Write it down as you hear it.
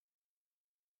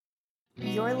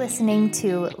You're listening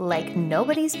to Like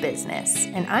Nobody's Business,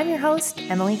 and I'm your host,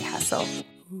 Emily Castle.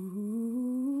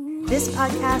 This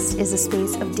podcast is a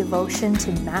space of devotion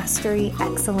to mastery,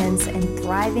 excellence, and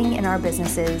thriving in our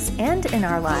businesses and in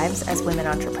our lives as women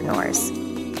entrepreneurs.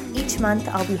 Each month,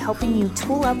 I'll be helping you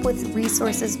tool up with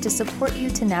resources to support you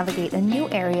to navigate a new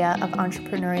area of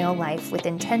entrepreneurial life with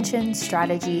intention,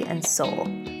 strategy, and soul.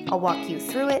 I'll walk you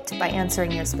through it by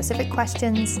answering your specific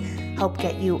questions, help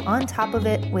get you on top of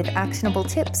it with actionable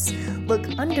tips, look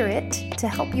under it to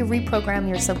help you reprogram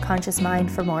your subconscious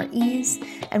mind for more ease,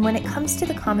 and when it comes to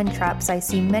the common traps I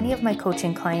see many of my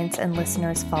coaching clients and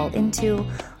listeners fall into,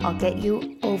 I'll get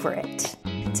you over it.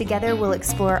 Together, we'll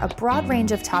explore a broad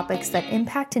range of topics that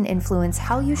impact and influence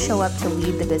how you show up to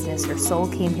lead the business your soul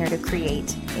came here to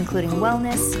create, including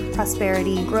wellness,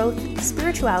 prosperity, growth,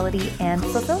 spirituality, and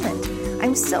fulfillment.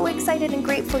 I'm so excited and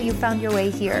grateful you found your way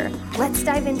here. Let's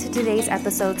dive into today's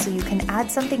episode so you can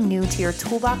add something new to your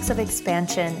toolbox of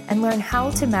expansion and learn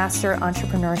how to master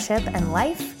entrepreneurship and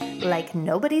life like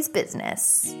nobody's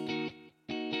business.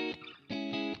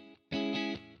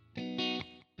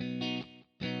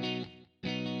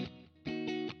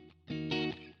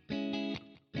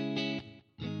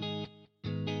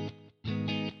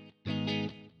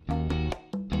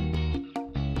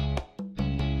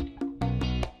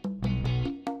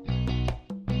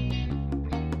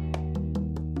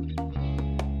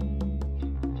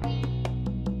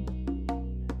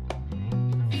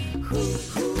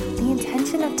 The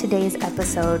intention of today's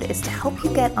episode is to help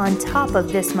you get on top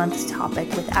of this month's topic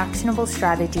with actionable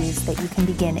strategies that you can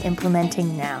begin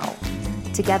implementing now.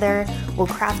 Together, we'll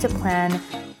craft a plan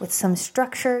with some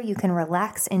structure you can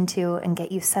relax into and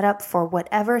get you set up for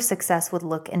whatever success would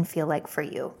look and feel like for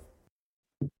you.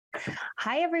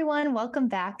 Hi, everyone. Welcome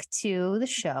back to the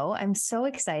show. I'm so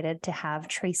excited to have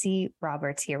Tracy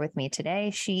Roberts here with me today.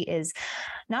 She is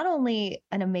not only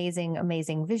an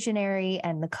amazing visionary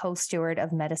and the co-steward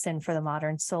of Medicine for the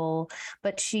Modern Soul,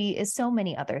 but she is so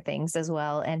many other things as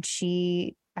well. And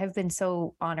I've been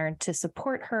so honored to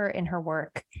support her in her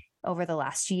work over the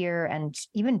last year and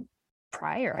even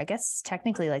prior, I guess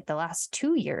technically like the last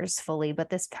 2 years fully, but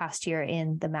this past year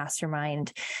in the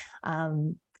mastermind.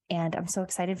 And I'm so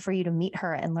excited for you to meet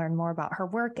her and learn more about her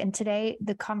work. And today,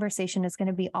 the conversation is going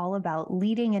to be all about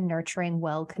leading and nurturing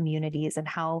well communities and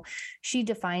how she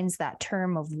defines that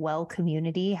term of well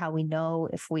community, how we know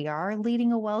if we are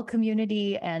leading a well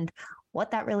community and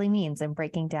what that really means and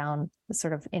breaking down the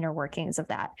sort of inner workings of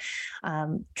that.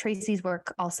 Tracy's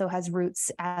work also has roots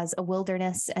as a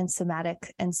wilderness and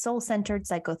somatic and soul-centered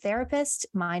psychotherapist,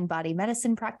 mind-body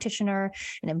medicine practitioner,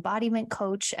 an embodiment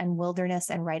coach, and wilderness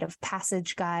and rite of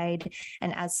passage guide.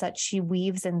 And as such, she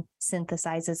weaves and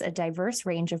synthesizes a diverse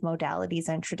range of modalities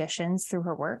and traditions through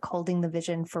her work, holding the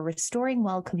vision for restoring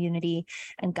well community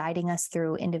and guiding us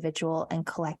through individual and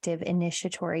collective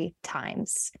initiatory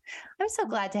times. I'm so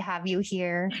glad to have you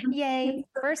here. Yay.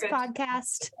 First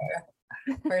podcast.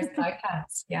 First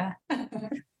podcast. Yeah.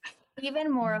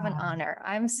 Even more of an honor.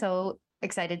 I'm so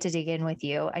excited to dig in with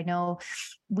you. I know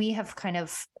we have kind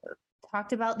of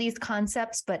talked about these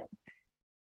concepts, but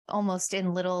almost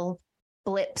in little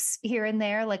blips here and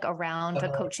there, like around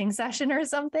a coaching session or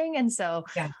something. And so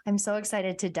I'm so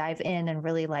excited to dive in and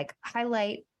really like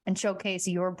highlight and showcase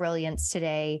your brilliance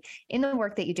today in the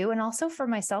work that you do. And also for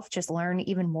myself, just learn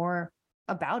even more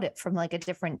about it from like a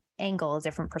different angle, a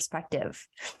different perspective.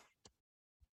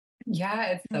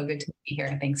 Yeah, it's so good to be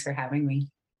here. Thanks for having me.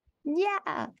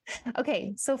 Yeah.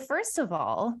 Okay. So first of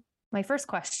all, my first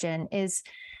question is,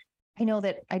 I know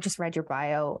that I just read your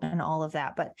bio and all of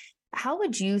that, but how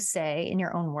would you say in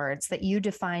your own words that you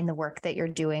define the work that you're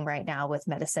doing right now with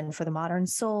Medicine for the Modern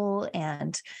Soul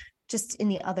and just in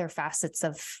the other facets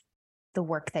of the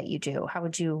work that you do? How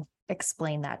would you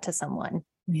explain that to someone?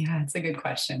 Yeah, it's a good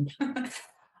question.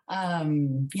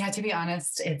 To be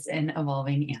honest, it's an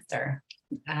evolving answer.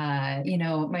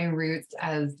 My roots,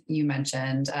 as you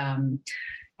mentioned,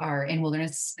 are in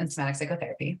wilderness and somatic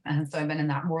psychotherapy. So I've been in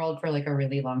that world for like a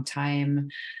really long time.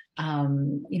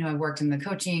 I've worked in the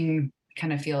coaching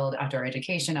kind of field, outdoor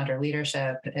education, outdoor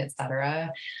leadership, et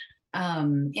cetera.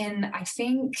 And I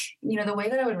think, the way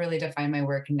that I would really define my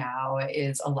work now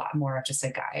is a lot more of just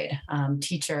a guide,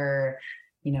 teacher.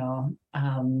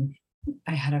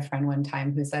 I had a friend one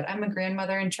time who said, I'm a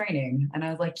grandmother in training. And I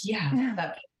was like,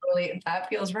 that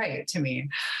feels right to me.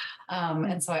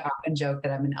 And so I often joke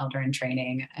that I'm an elder in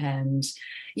training. And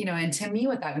to me,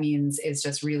 what that means is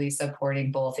just really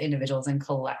supporting both individuals and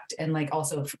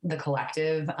also the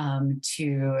collective,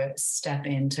 to step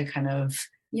into kind of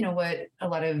what a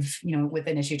lot of, with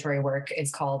initiatory work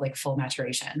is called like full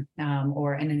maturation,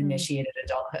 or an initiated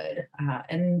adulthood.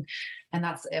 And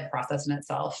that's a process in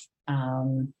itself.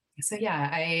 So yeah,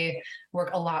 I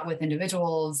work a lot with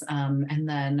individuals. And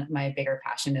then my bigger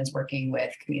passion is working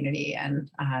with community and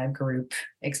group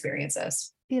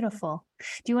experiences. Beautiful.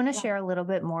 Do you want to share a little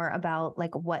bit more about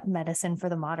like what Medicine for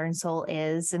the Modern Soul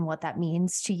is and what that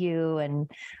means to you?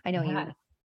 And I know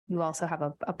you also have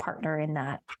a partner in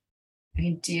that.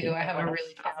 I do. I have a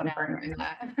really awesome partner in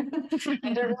that.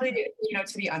 And they're really,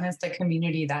 to be honest, a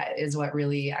community that is what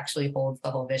really actually holds the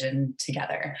whole vision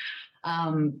together.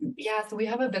 So we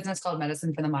have a business called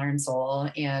Medicine for the Modern Soul.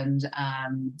 And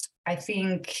I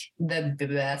think the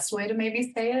best way to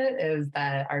maybe say it is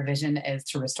that our vision is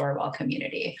to restore well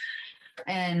community.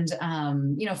 And,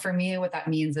 for me, what that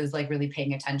means is like really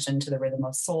paying attention to the rhythm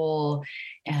of soul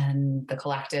and the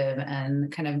collective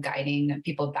and kind of guiding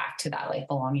people back to that like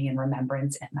belonging and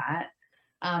remembrance in that.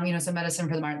 So Medicine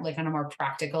for the Modern, like on a more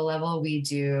practical level, we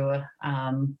do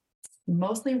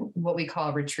mostly what we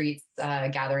call retreats,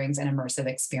 gatherings, and immersive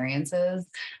experiences.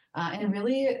 And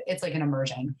really, it's like an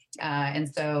immersion. And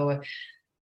so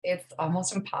it's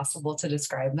almost impossible to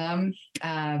describe them.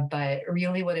 But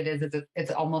really what it is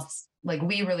it's almost like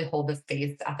we really hold the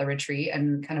space at the retreat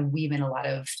and kind of weave in a lot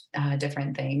of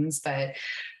different things. But,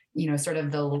 sort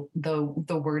of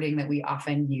the wording that we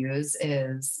often use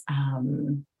is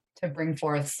to bring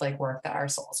forth like work that our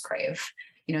souls crave.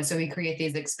 So we create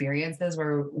these experiences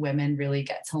where women really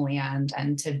get to land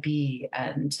and to be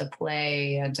and to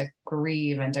play and to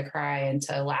grieve and to cry and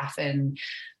to laugh and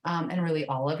really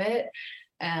all of it.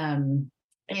 So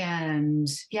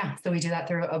we do that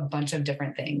through a bunch of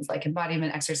different things like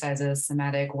embodiment exercises,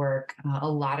 somatic work, a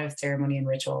lot of ceremony and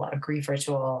ritual, a lot of grief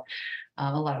ritual,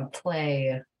 a lot of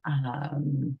play,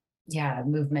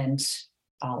 movement,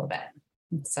 all of it.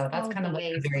 So that's kind of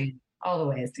like all the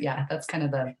ways. Yeah. That's kind of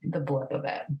the blip of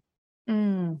it.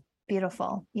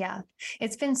 Beautiful. Yeah.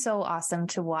 It's been so awesome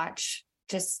to watch,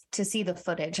 just to see the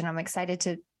footage, and I'm excited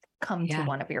to come to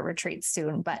one of your retreats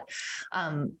soon, but,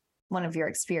 one of your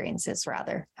experiences,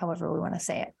 rather, however we want to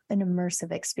say it, an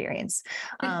immersive experience.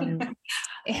 And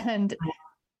because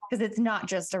it's not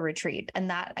just a retreat. And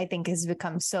that I think has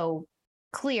become so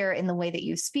clear in the way that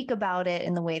you speak about it,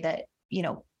 in the way that,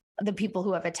 the people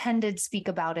who have attended speak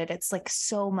about it. It's like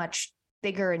so much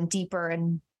bigger and deeper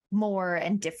and more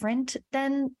and different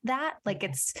than that. Like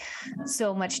it's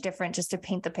so much different, just to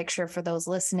paint the picture for those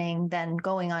listening, than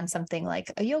going on something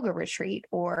like a yoga retreat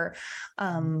or,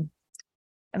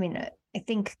 I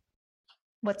think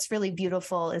what's really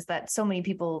beautiful is that so many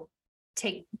people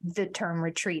take the term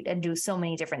retreat and do so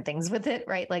many different things with it,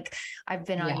 right? Like I've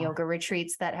been on yoga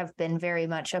retreats that have been very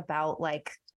much about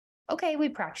like, okay, we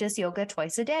practice yoga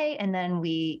twice a day and then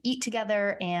we eat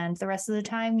together and the rest of the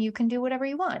time you can do whatever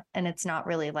you want. And it's not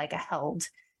really like a held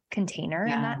container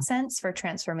in that sense for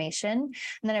transformation. And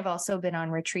then I've also been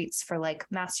on retreats for like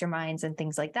masterminds and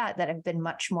things like that have been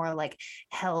much more like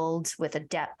held with a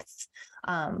depth,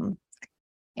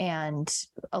 and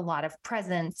a lot of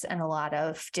presence and a lot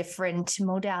of different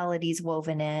modalities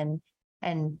woven in.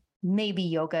 And maybe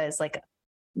yoga is like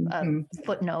a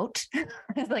footnote,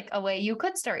 like a way you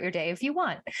could start your day if you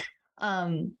want.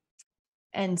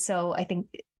 And so I think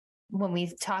when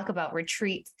we talk about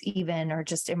retreats, even, or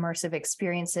just immersive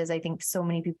experiences, I think so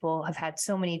many people have had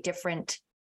so many different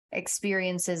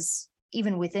experiences,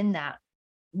 even within that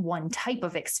one type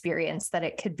of experience, that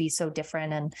it could be so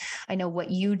different. And I know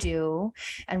what you do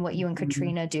and what you and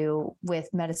Katrina do with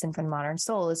Medicine for the Modern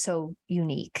Soul is so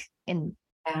unique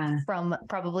from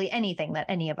probably anything that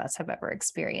any of us have ever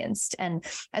experienced. And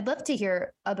I'd love to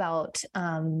hear about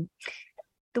the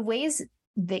ways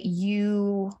that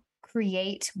you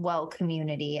create well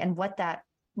community and what that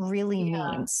really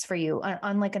means for you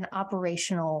on like an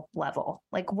operational level.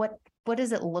 Like what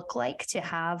does it look like to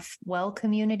have well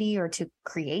community, or to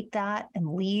create that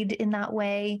and lead in that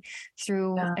way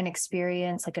through an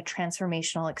experience, like a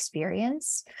transformational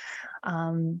experience?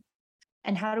 And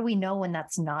how do we know when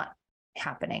that's not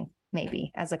happening,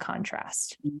 maybe as a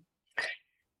contrast?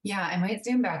 Yeah, I might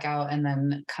zoom back out and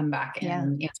then come back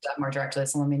and answer that more directly.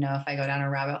 So let me know if I go down a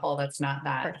rabbit hole that's not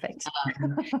that. Perfect.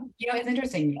 It's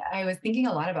interesting. I was thinking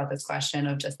a lot about this question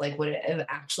of just like what it is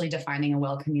actually defining a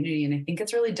well community. And I think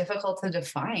it's really difficult to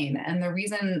define. And the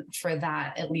reason for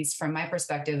that, at least from my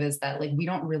perspective, is that like we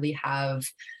don't really have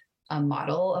a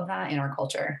model of that in our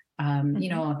culture.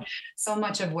 So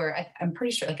much of where I'm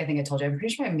pretty sure, like I think I told you, I'm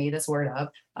pretty sure I made this word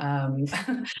up.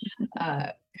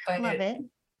 But Love it.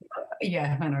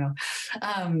 Yeah, I don't know.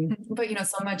 But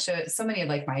so many of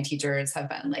like my teachers have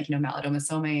been like, Malidoma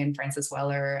Some and Francis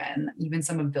Weller, and even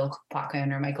some of Bill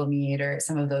Plotkin or Michael Mead, or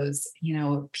some of those,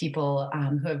 people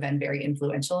who have been very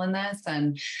influential in this.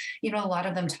 And, a lot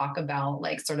of them talk about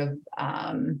like sort of,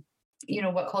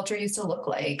 what culture used to look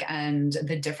like and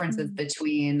the differences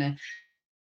between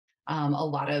a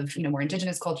lot of more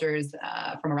indigenous cultures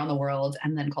from around the world,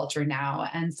 and then culture now.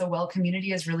 And so well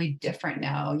community is really different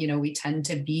now. We tend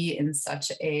to be in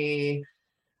such a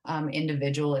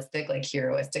individualistic, like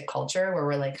heroistic culture where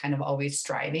we're like kind of always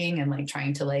striving and like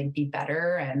trying to like be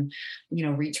better and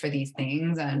reach for these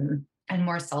things and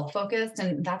more self-focused.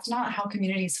 And that's not how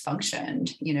communities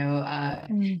functioned.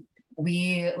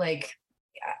 We like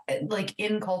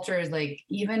in cultures, like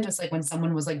even just like when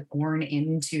someone was like born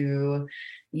into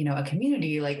a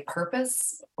community, like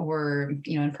purpose, or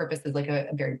and purpose is like a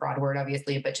very broad word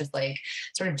obviously, but just like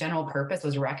sort of general purpose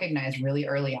was recognized really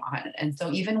early on. And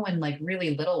so even when like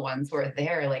really little ones were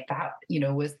there, like that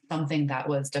was something that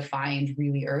was defined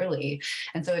really early.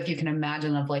 And so if you can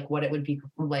imagine of like what it would be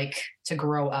like to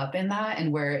grow up in that,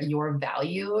 and where your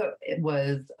value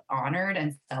was honored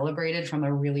and celebrated from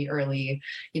a really early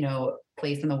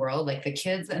place in the world, like the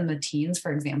kids and the teens,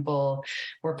 for example,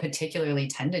 were particularly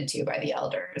tended to by the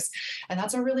elders. And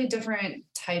that's a really different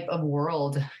type of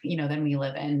world, than we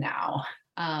live in now.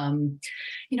 And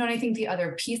I think the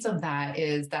other piece of that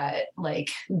is that like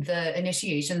the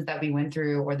initiations that we went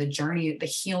through, or the journey, the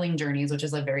healing journeys, which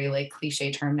is a very like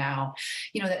cliche term now,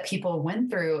 that people went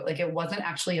through, like it wasn't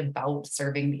actually about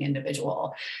serving the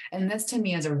individual. And this to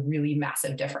me is a really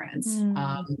massive difference,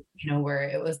 where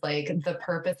it was like the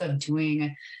purpose of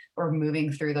doing or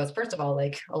moving through those. First of all,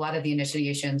 like a lot of the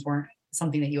initiations weren't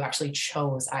something that you actually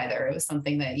chose either. It was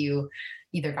something that you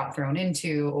either got thrown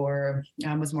into or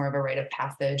was more of a rite of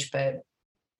passage. But,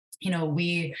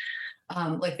 we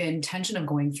like the intention of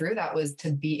going through that was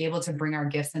to be able to bring our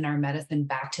gifts and our medicine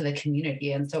back to the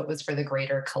community. And so it was for the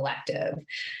greater collective.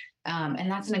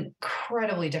 And that's an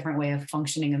incredibly different way of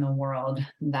functioning in the world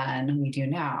than we do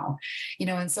now,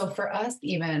 and so for us,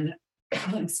 even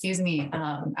excuse me,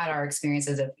 at our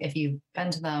experiences, if you've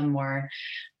been to them, or,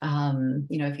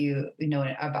 if you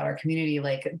know about our community,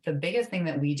 like the biggest thing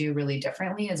that we do really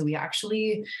differently is we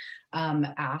actually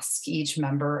ask each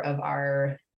member of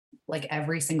our, like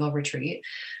every single retreat,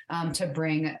 to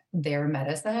bring their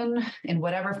medicine in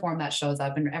whatever form that shows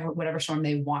up, and whatever form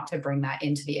they want to bring that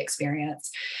into the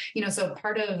experience. So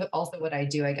part of also what I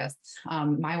do, I guess,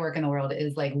 my work in the world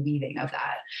is like weaving of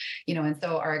that, and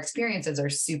so our experiences are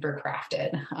super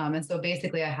crafted. And so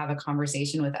basically I have a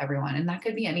conversation with everyone, and that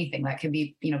could be anything. That could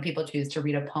be, people choose to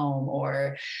read a poem,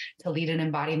 or to lead an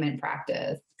embodiment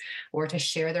practice, or to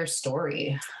share their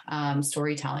story,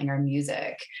 storytelling or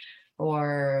music,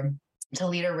 or to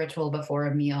lead a ritual before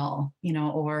a meal,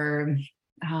 or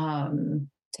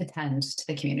to tend to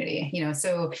the community,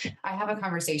 so I have a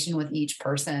conversation with each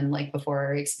person, like before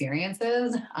our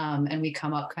experiences, and we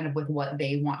come up kind of with what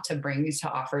they want to bring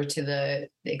to offer to the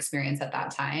experience at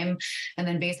that time. And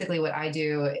then basically what I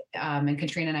do, and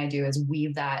Katrina and I do, is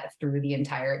weave that through the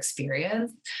entire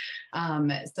experience.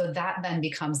 So that then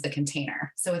becomes the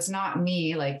container. So it's not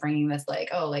me like bringing this like,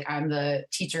 oh, like I'm the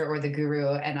teacher or the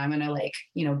guru, and I'm going to like,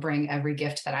 bring every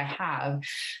gift that I have.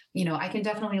 I can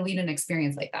definitely lead an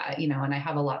experience like that, and I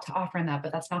have a lot to offer in that,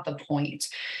 but that's not the point.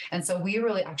 And so we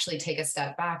really actually take a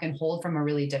step back and hold from a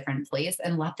really different place,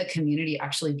 and let the community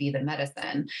actually be the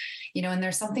medicine, and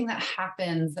there's something that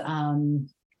happens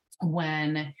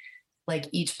when like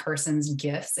each person's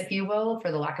gifts, if you will,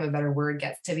 for the lack of a better word,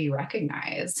 gets to be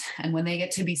recognized, and when they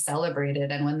get to be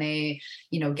celebrated, and when they,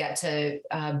 get to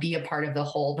be a part of the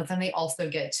whole, but then they also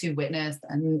get to witness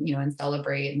and, and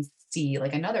celebrate and see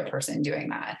like another person doing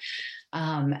that.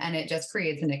 And it just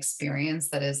creates an experience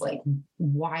that is like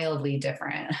wildly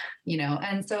different,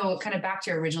 and so kind of back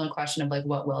to your original question of like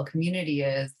what well community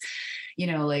is,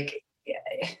 like,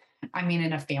 I mean,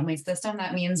 in a family system,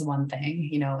 that means one thing,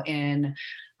 in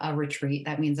a retreat,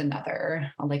 that means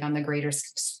another, like on the greater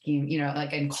scheme,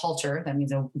 like in culture, that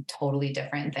means a totally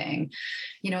different thing,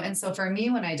 and so for me,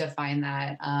 when I define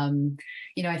that,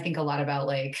 I think a lot about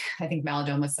like, I think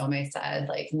Malidoma Some said,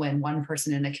 like when one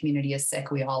person in a community is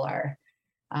sick, we all are.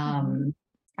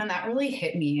 And that really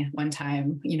hit me one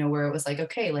time, where it was like,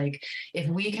 okay, like if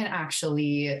we can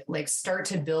actually like start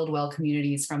to build well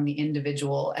communities from the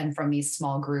individual and from these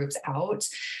small groups out,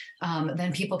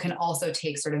 then people can also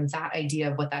take sort of that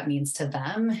idea of what that means to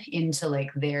them into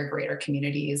like their greater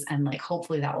communities. And like,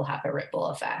 hopefully that will have a ripple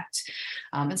effect.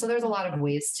 And so there's a lot of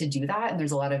ways to do that. And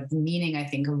there's a lot of meaning, I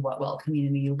think, of what well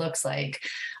community looks like.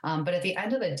 But at the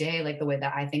end of the day, like the way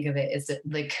that I think of it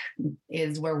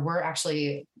is where we're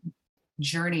actually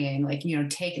journeying, like,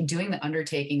 doing the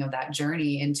undertaking of that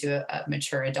journey into a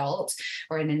mature adult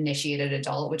or an initiated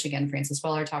adult, which again, Francis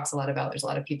Weller talks a lot about. There's a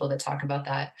lot of people that talk about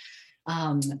that.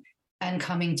 And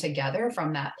coming together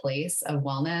from that place of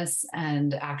wellness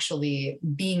and actually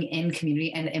being in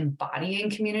community and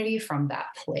embodying community from that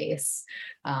place.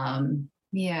 So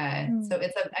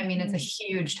it's a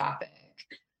huge topic.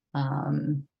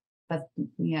 But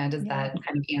yeah, does that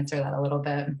kind of answer that a little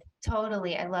bit?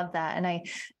 Totally. I love that. And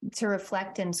to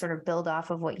reflect and sort of build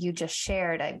off of what you just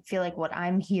shared, I feel like what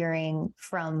I'm hearing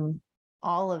from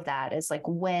all of that is like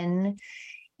when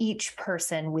each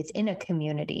person within a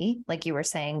community, like you were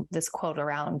saying, this quote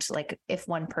around, like, if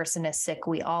one person is sick,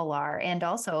 we all are. And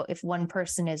also if one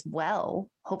person is well,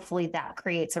 hopefully that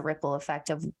creates a ripple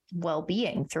effect of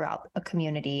well-being throughout a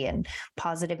community and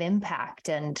positive impact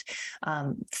and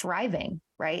thriving,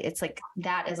 right? It's like,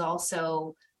 that is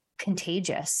also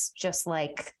contagious, just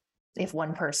like if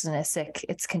one person is sick,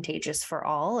 it's contagious for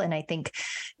all. And I think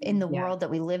in the world that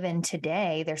we live in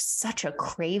today, there's such a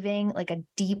craving, like a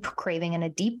deep craving and a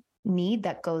deep need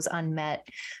that goes unmet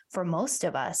for most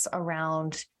of us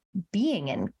around being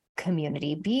in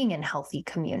community, being in healthy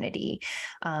community,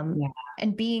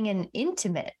 and being in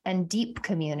intimate and deep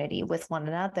community with one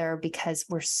another, because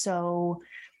we're so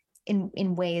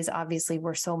in ways, obviously,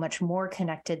 we're so much more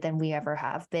connected than we ever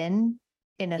have been,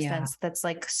 in a sense that's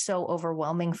like so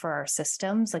overwhelming for our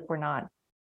systems. Like we're not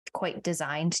quite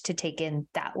designed to take in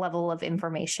that level of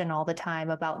information all the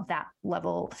time about that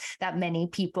level, that many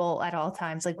people at all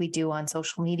times, like we do on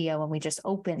social media when we just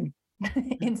open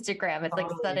Instagram. It's like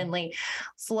suddenly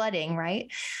flooding,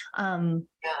 right? And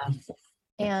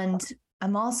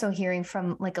I'm also hearing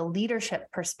from like a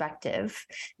leadership perspective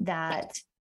that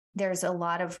there's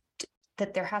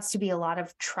that there has to be a lot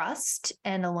of trust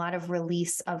and a lot of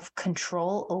release of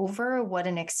control over what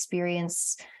an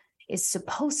experience is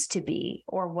supposed to be,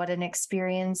 or what an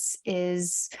experience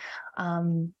is,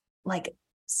 like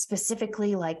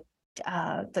specifically like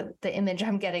the image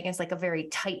I'm getting is like a very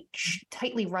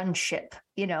tightly run ship,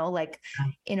 like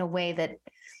in a way that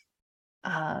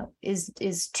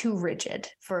is too rigid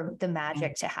for the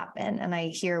magic to happen. And I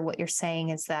hear what you're saying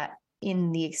is that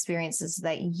in the experiences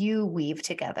that you weave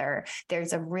together,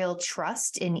 there's a real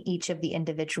trust in each of the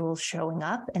individuals showing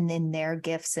up and in their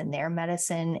gifts and their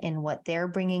medicine, in what they're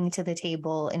bringing to the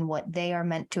table, and what they are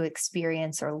meant to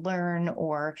experience or learn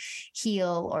or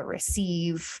heal or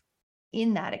receive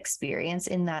in that experience,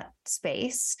 in that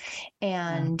space.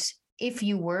 And if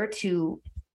you were to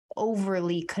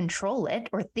overly control it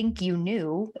or think you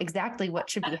knew exactly what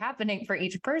should be happening for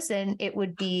each person, it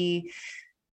would be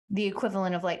the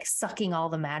equivalent of like sucking all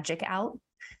the magic out.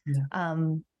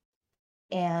 That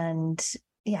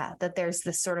there's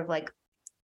this sort of like,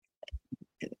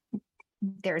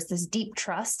 there's this deep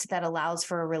trust that allows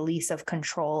for a release of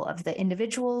control of the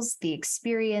individuals, the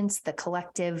experience, the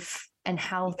collective, and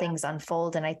how things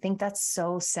unfold. And I think that's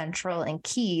so central and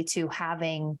key to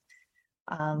having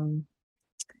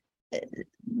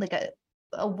like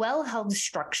a well-held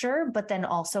structure, but then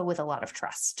also with a lot of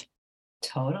trust.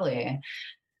 Totally.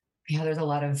 Yeah, there's a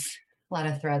lot of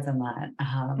threads in that.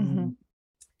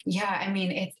 Yeah, I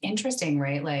mean, it's interesting,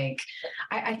 right? Like,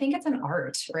 I think it's an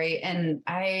art, right? And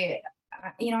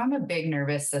I'm a big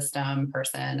nervous system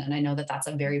person, and I know that that's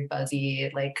a very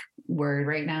buzzy like word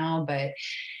right now, but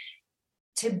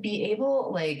to be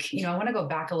able, like, I want to go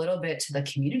back a little bit to the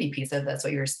community piece of that's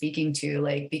what you're speaking to,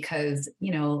 like, because,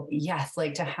 yes,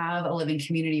 like to have a living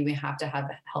community, we have to have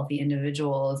healthy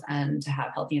individuals, and to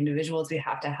have healthy individuals, we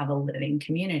have to have a living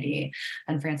community.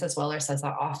 And Francis Weller says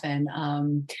that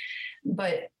often.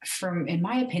 But in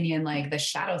my opinion, like the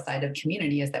shadow side of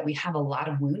community is that we have a lot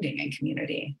of wounding in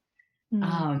community.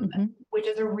 Which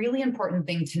is a really important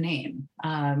thing to name.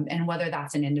 And whether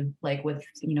that's with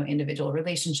individual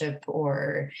relationship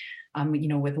or,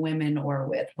 with women or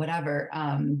with whatever.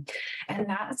 And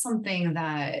that's something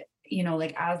that,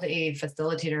 like as a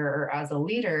facilitator or as a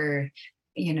leader,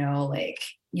 like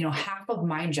half of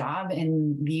my job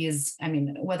in these, I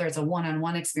mean, whether it's a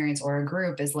one-on-one experience or a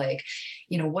group, is like,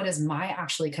 what is my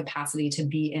actually capacity to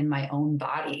be in my own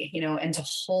body, and to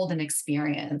hold an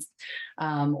experience,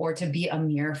 or to be a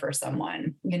mirror for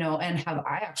someone, and have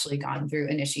I actually gone through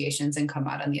initiations and come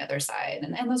out on the other side?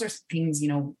 And those are things, we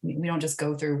don't just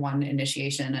go through one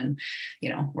initiation and,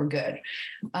 we're good.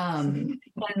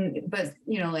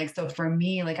 So for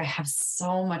me, like I have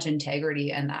so much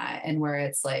integrity in that, and where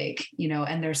it's like,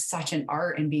 and there's such an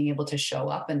art in being able to show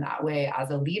up in that way as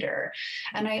a leader.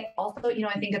 And I also,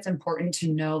 I think it's important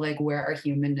to know like where our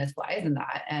humanness lies in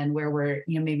that, and where we're,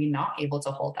 maybe not able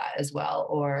to hold that as well,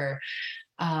 or,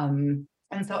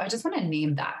 and so I just want to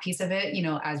name that piece of it,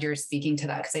 as you're speaking to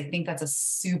that, because I think that's a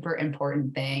super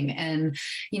important thing. And,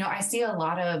 I see a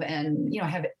lot of, and, I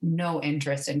have no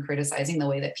interest in criticizing the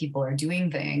way that people are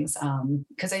doing things.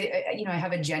 Because I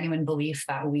have a genuine belief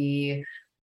that we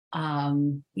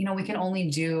can only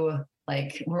do,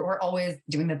 like, we're always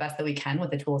doing the best that we can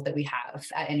with the tools that we have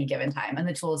at any given time, and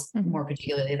the tools more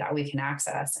particularly that we can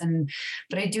access.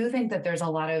 But I do think that there's a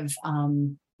lot of,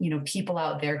 people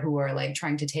out there who are like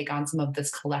trying to take on some of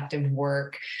this collective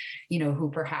work,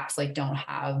 who perhaps like don't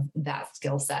have that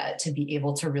skill set to be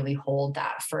able to really hold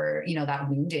that for, that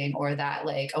wounding, or that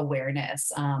like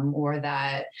awareness, or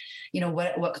that,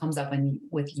 what comes up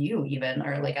with you even,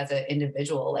 or like as an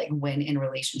individual, like when in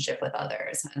relationship with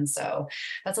others. And so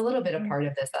that's a little bit of part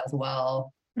of this as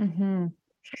well. Mm-hmm.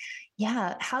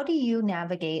 Yeah. How do you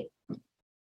navigate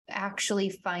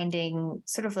actually finding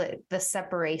sort of like the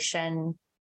separation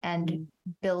and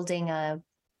building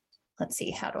let's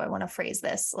see, how do I want to phrase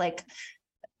this? Like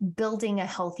building a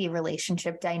healthy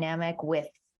relationship dynamic with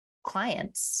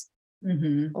clients,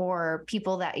 or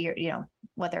people that you're,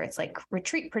 whether it's like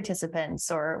retreat participants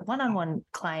or one-on-one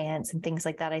clients and things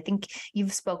like that. I think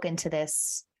you've spoken to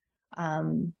this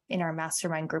in our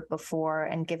mastermind group before,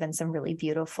 and given some really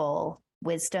beautiful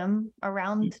wisdom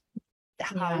around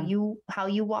how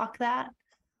you walk that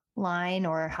line,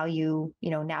 or how you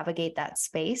navigate that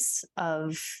space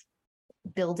of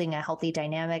building a healthy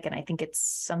dynamic. And I think it's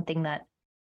something that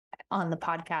on the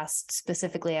podcast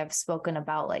specifically I've spoken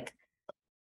about, like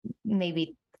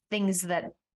maybe things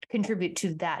that contribute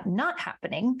to that not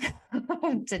happening,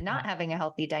 to not having a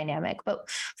healthy dynamic. But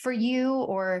for you,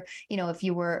 or if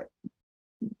you were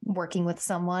working with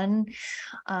someone,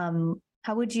 what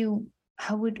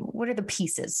are the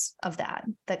pieces of that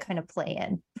kind of play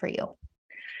in for you?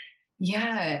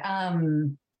 Yeah.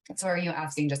 So are you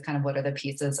asking just kind of what are the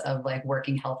pieces of like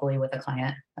working healthily with a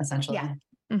client, essentially? Yeah.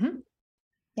 Mm-hmm.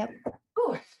 Yep.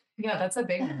 Ooh, yeah, that's a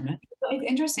big one. It's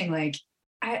interesting. Like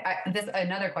this,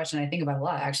 another question I think about a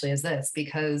lot actually is this,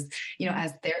 because,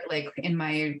 as like in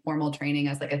my formal training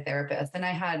as like a therapist, and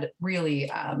I had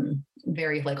really,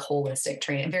 very like holistic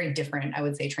training, very different, I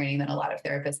would say, training than a lot of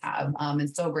therapists have.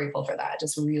 And so grateful for that.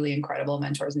 Just really incredible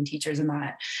mentors and teachers in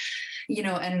that,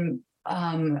 and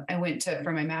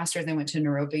for my master's, I went to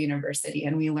Naropa University,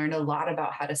 and we learned a lot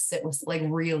about how to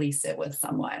really sit with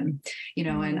someone,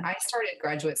 and I started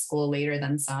graduate school later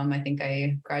than some. I think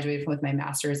I graduated with my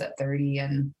master's at 30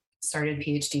 and started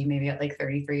PhD maybe at like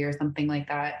 33 or something like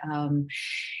that.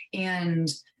 And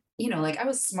like I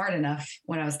was smart enough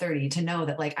when I was 30 to know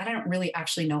that like, I don't really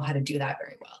actually know how to do that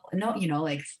very well. No,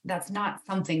 like that's not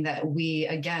something that we,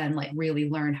 again, like really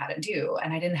learn how to do.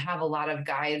 And I didn't have a lot of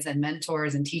guides and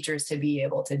mentors and teachers to be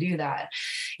able to do that,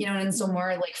 and so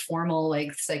more like formal,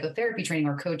 like psychotherapy training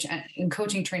or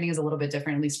coaching training is a little bit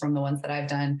different, at least from the ones that I've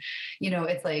done.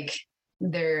 It's like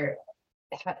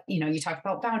you talk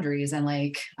about boundaries and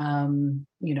like,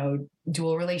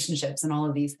 dual relationships and all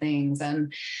of these things.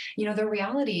 And, the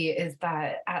reality is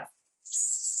that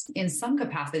in some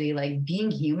capacity, like being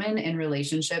human in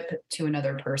relationship to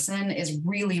another person is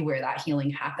really where that healing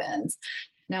happens.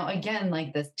 Now, again,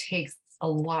 like this takes a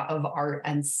lot of art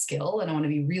and skill. And I want to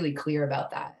be really clear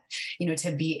about that,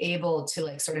 to be able to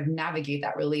like sort of navigate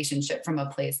that relationship from a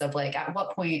place of like, at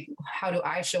what point, how do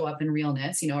I show up in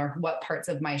realness, or what parts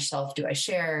of myself do I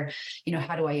share?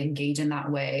 How do I engage in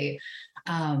that way?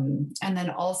 And then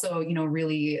also,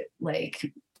 really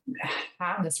like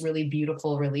have this really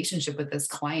beautiful relationship with this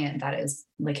client that is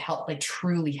like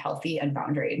truly healthy and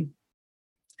boundaried.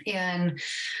 And,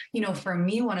 for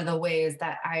me, one of the ways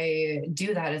that I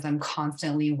do that is I'm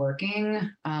constantly working,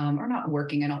 or not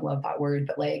working, I don't love that word,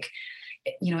 but like,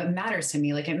 it matters to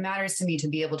me. Like, it matters to me to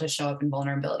be able to show up in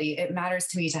vulnerability. It matters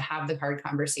to me to have the hard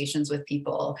conversations with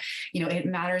people. It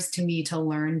matters to me to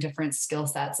learn different skill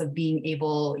sets of being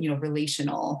able,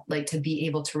 relational, like to be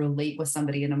able to relate with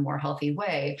somebody in a more healthy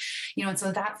way. And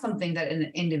so that's something that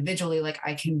individually, like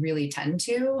I can really tend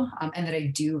to, and that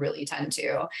I do really tend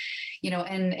to,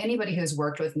 and anybody who's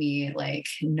worked with me, like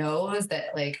knows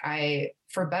that like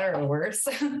for better or worse,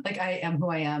 like I am who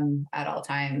I am at all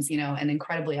times, and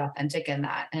incredibly authentic in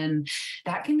that. And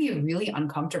that can be really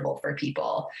uncomfortable for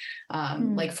people.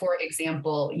 Like, for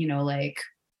example, like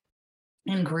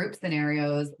in group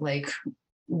scenarios, like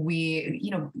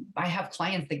I have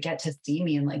clients that get to see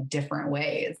me in like different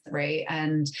ways. Right.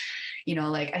 And,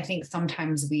 like I think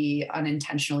sometimes we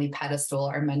unintentionally pedestal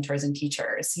our mentors and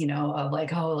teachers, of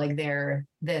like, oh, like they're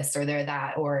this or they're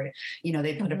that, or,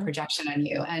 they put a projection on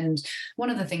you. And one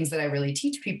of the things that I really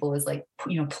teach people is like,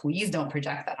 please don't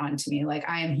project that onto me. Like,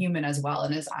 I am human as well.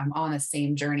 And as I'm on the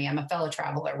same journey, I'm a fellow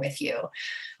traveler with you.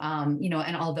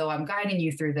 And although I'm guiding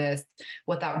you through this,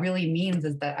 what that really means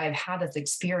is that I've had this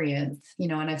experience,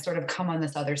 and I've sort of come on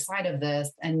this other side of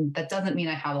this. And that doesn't mean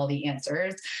I have all the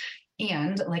answers.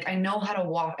 And like, I know how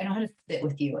to sit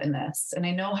with you in this, and I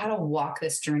know how to walk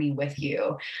this journey with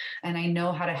you. And I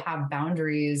know how to have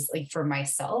boundaries like for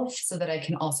myself so that I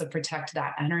can also protect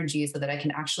that energy so that I can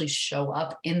actually show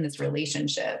up in this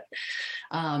relationship.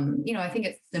 I think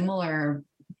it's similar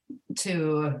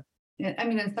to,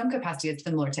 in some capacity, it's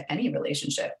similar to any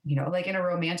relationship, like in a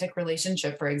romantic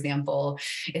relationship, for example,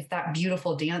 it's that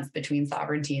beautiful dance between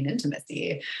sovereignty and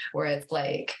intimacy, where it's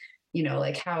like,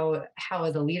 like how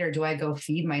as a leader do I go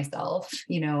feed myself,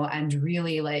 and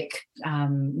really like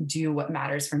do what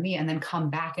matters for me, and then come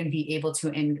back and be able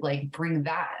to like bring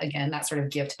that again, that sort of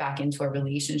gift back into a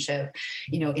relationship,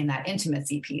 in that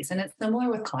intimacy piece. And it's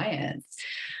similar with clients.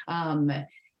 Francis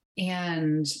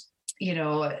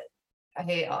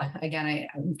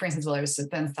Willer has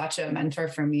been such a mentor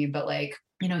for me, but like,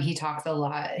 he talks a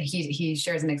lot. He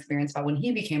shares an experience about when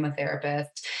he became a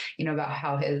therapist, about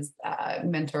how his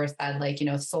mentor said, like,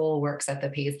 soul works at the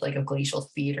pace like of glacial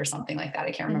speed or something like that.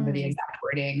 I can't remember the exact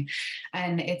wording.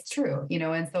 And it's true,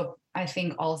 and so I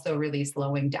think also really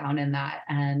slowing down in that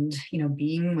and,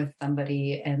 being with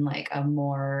somebody in like a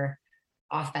more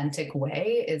authentic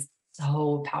way is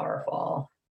so powerful.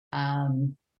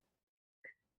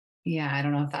 Yeah, I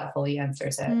don't know if that fully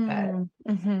answers it,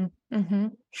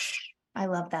 but. I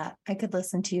love that. I could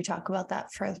listen to you talk about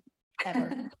that forever.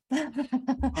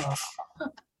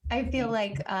 I feel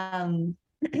like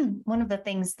one of the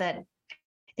things that I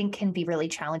think can be really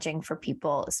challenging for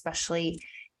people, especially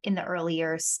in the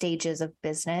earlier stages of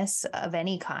business of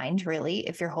any kind, really,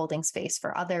 if you're holding space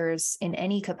for others in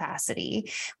any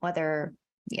capacity, whether,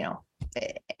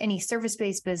 any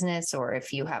service-based business, or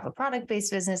if you have a product-based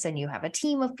business and you have a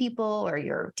team of people, or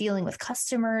you're dealing with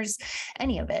customers,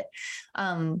 any of it.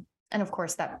 And of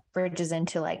course, that bridges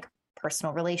into like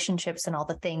personal relationships and all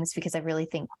the things, because I really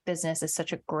think business is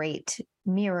such a great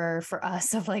mirror for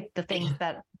us of like the things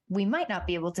that we might not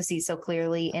be able to see so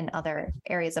clearly in other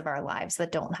areas of our lives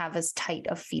that don't have as tight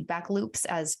of feedback loops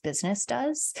as business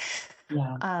does.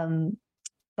 Yeah.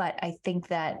 But I think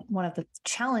that one of the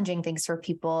challenging things for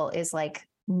people is like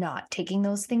not taking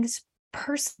those things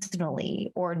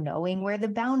personally, or knowing where the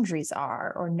boundaries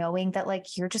are, or knowing that like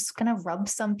you're just going to rub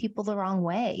some people the wrong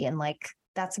way, and like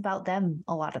that's about them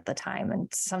a lot of the time, and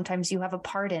sometimes you have a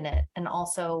part in it. And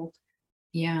also,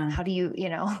 how do you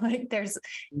like there's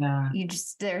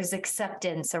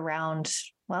acceptance around,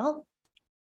 well,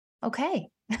 okay.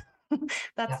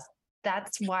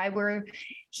 That's why we're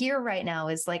here right now,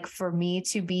 is like for me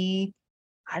to be,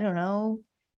 I don't know,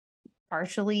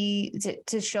 partially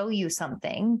to show you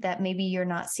something that maybe you're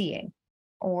not seeing,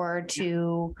 or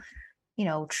to,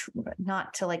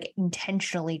 not to like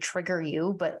intentionally trigger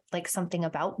you, but like something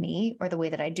about me or the way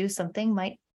that I do something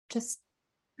might just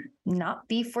not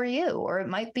be for you, or it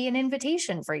might be an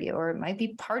invitation for you, or it might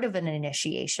be part of an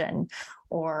initiation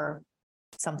or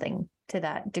something to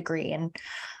that degree. And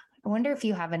I wonder if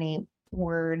you have any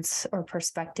words or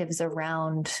perspectives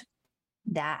around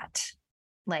that.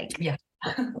 Like, yeah.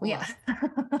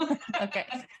 Okay.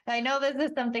 I know this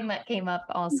is something that came up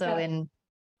also in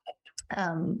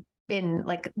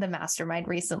like the mastermind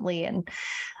recently, and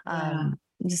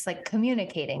just like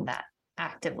communicating that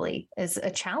actively is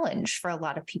a challenge for a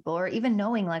lot of people, or even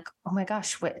knowing like, oh my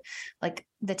gosh, what, like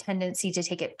the tendency to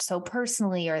take it so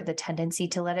personally, or the tendency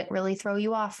to let it really throw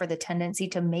you off, or the tendency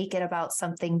to make it about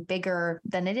something bigger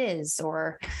than it is,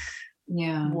 or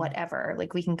whatever.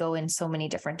 Like we can go in so many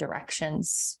different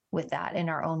directions with that in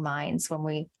our own minds when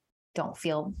we don't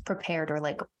feel prepared or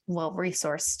like well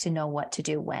resourced to know what to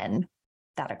do when.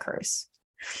 that occurs.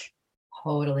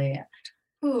 Totally.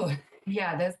 Ooh,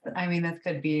 yeah. This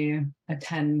could be a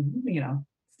 10,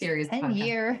 series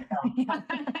 10-year.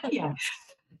 Yeah.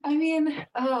 The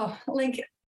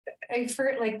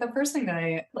first thing that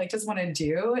I just want to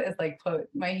do is put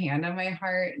my hand on my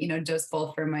heart, just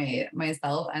both for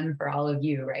myself and for all of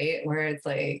you, right? Where it's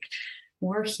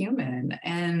we're human.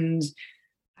 And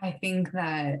I think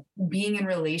that being in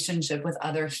relationship with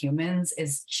other humans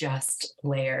is just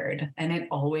layered, and it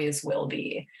always will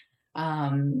be.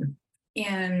 And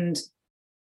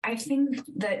I think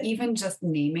that even just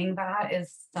naming that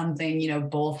is something,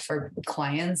 both for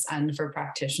clients and for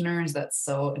practitioners, that's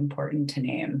so important to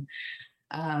name.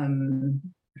 Having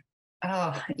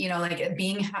a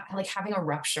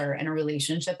rupture in a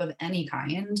relationship of any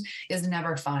kind is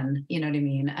never fun. You know what I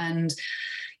mean? And,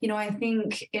 I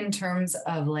think in terms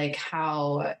of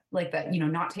how that,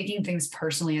 not taking things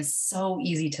personally is so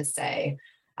easy to say.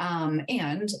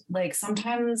 And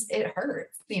sometimes it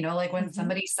hurts, when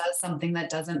somebody says something that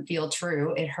doesn't feel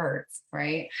true, it hurts.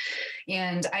 Right.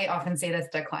 And I often say this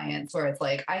to clients where it's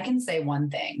I can say one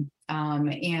thing.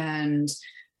 And say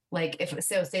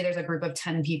there's a group of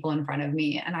 10 people in front of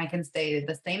me and I can say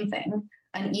the same thing,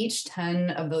 and each 10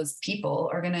 of those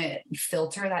people are going to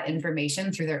filter that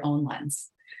information through their own lens.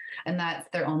 And that's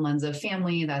their own lens of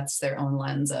family. That's their own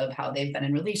lens of how they've been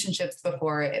in relationships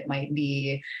before. It might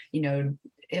be,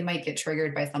 it might get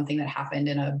triggered by something that happened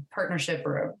in a partnership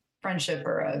or a friendship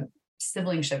or a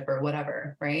siblingship or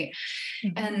whatever. Right.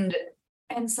 Mm-hmm.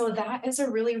 And so that is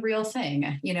a really real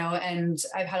thing, and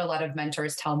I've had a lot of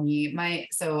mentors tell me I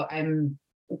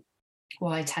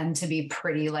tend to be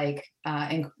pretty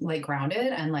grounded,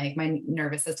 and my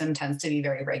nervous system tends to be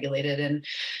very regulated.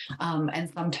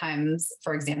 And sometimes,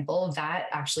 for example, that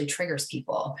actually triggers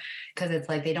people because it's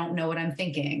they don't know what I'm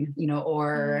thinking,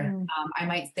 or I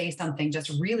might say something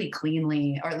just really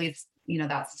cleanly, or at least,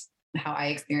 that's how I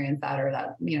experience that, or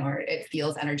that, or it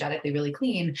feels energetically really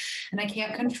clean, and I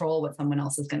can't control what someone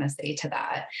else is going to say to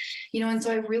that, and so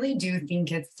I really do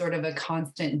think it's sort of a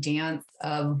constant dance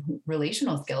of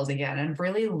relational skills again, and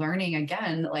really learning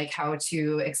again, how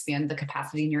to expand the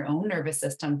capacity in your own nervous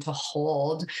system to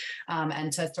hold,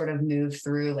 and to sort of move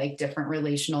through different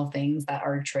relational things that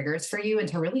are triggers for you, and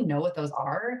to really know what those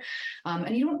are.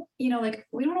 And you don't,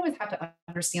 we don't always have to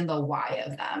understand the why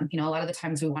of them. A lot of the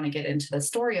times we want to get into the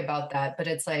story about that, but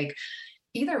it's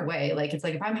either way, it's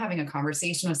if I'm having a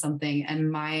conversation with something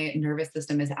and my nervous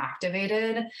system is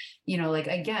activated,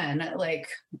 again,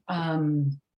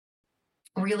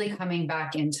 really coming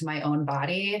back into my own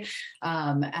body,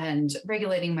 and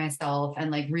regulating myself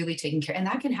and really taking care. And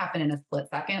that can happen in a split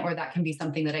second, or that can be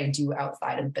something that I do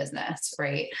outside of business.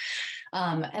 Right.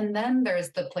 And then there's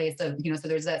the place of, so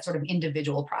there's that sort of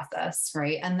individual process,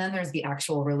 right? And then there's the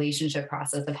actual relationship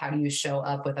process of how do you show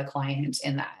up with a client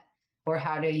in that, or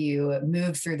how do you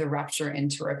move through the rupture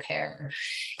into repair,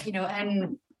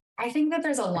 and I think that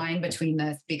there's a line between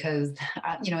this because,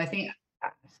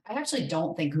 I actually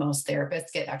don't think most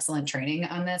therapists get excellent training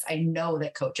on this. I know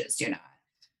that coaches do not.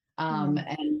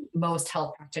 And most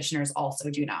health practitioners also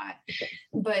do not.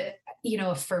 But,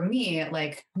 for me,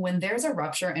 when there's a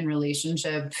rupture in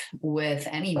relationship with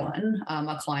anyone,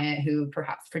 a client who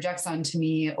perhaps projects onto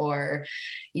me or,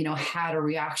 had a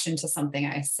reaction to something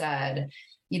I said,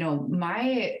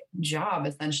 my job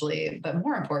essentially, but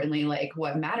more importantly,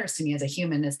 what matters to me as a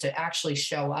human is to actually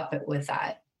show up with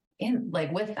that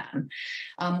with them,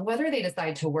 whether they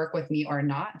decide to work with me or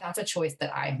not. That's a choice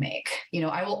that I make.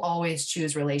 I will always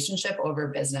choose relationship over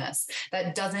business.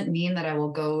 That doesn't mean that I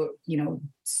will go,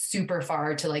 super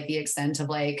far to the extent of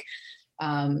basically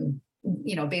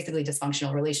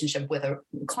dysfunctional relationship with a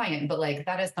client, but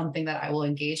that is something that I will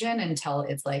engage in until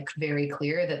it's very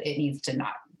clear that it needs to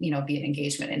not, be an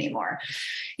engagement anymore.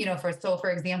 For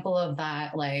example of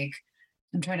that, I'm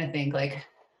trying to think I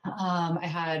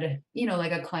had,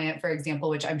 a client, for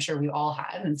example, which I'm sure we all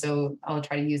had. And so I'll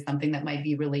try to use something that might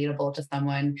be relatable to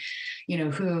someone,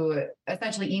 who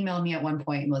essentially emailed me at one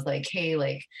point and was hey,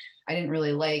 I didn't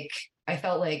really I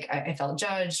felt I felt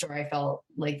judged, or I felt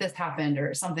this happened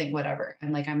or something, whatever.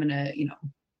 And I'm going to,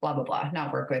 blah, blah, blah,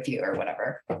 not work with you or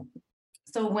whatever.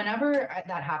 So whenever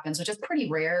that happens, which is pretty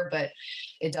rare, but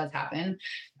it does happen,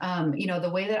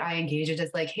 the way that I engage it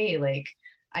is hey,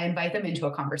 I invite them into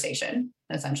a conversation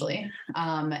essentially.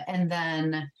 And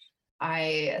then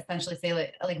I essentially say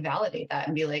like validate that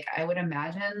and be like, I would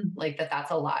imagine like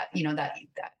that's a lot, that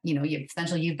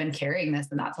you've been carrying this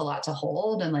and that's a lot to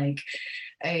hold. And like,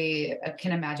 I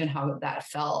can imagine how that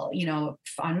felt,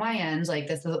 on my end, like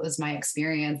this was my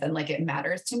experience and like, it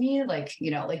matters to me, like,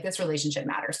 like this relationship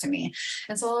matters to me.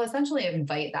 And so I'll essentially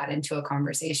invite that into a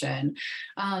conversation.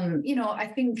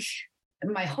 I think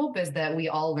my hope is that we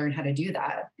all learn how to do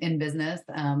that in business,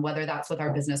 whether that's with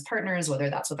our business partners,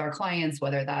 whether that's with our clients,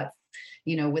 whether that's,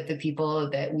 with the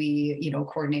people that we,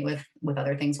 coordinate with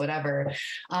other things, whatever,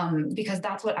 because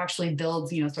that's what actually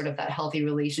builds, sort of that healthy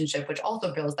relationship, which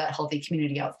also builds that healthy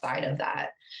community outside of that.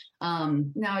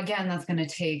 Now, again, that's going to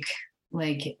take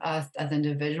like us as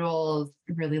individuals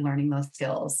really learning those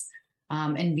skills,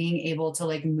 and being able to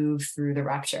like move through the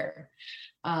rupture.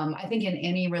 I think in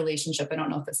any relationship, I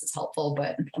don't know if this is helpful,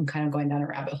 but I'm kind of going down a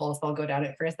rabbit hole. So I'll go down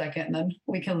it for a second and then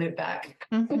we can loop back.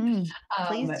 Mm-hmm.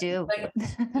 Please do. Like,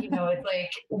 it's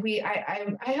like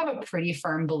I have a pretty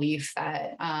firm belief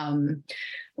that,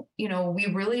 we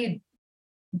really,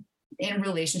 in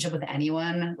relationship with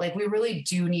anyone, like we really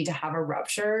do need to have a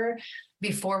rupture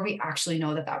before we actually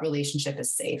know that relationship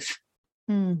is safe.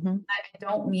 Mm-hmm. I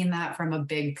don't mean that from a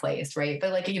big place, right?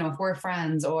 But like, if we're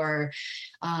friends or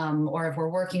if we're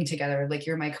working together, like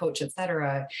you're my coach, et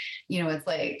cetera, it's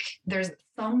like there's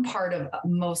some part of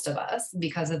most of us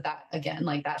because of that, again,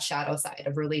 like that shadow side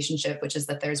of relationship, which is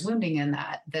that there's wounding in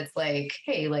that's like,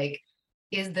 hey, like,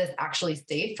 is this actually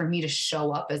safe for me to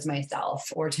show up as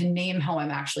myself or to name how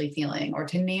I'm actually feeling or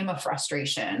to name a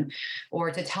frustration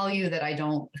or to tell you that I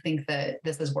don't think that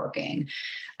this is working?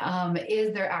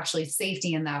 Is there actually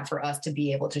safety in that for us to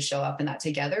be able to show up in that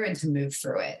together and to move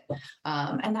through it?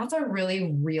 And that's a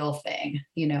really real thing,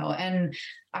 and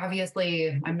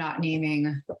obviously I'm not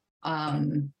naming,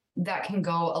 that can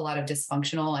go a lot of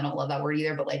dysfunctional. I don't love that word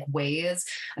either, but like ways.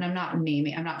 And I'm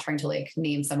not trying to like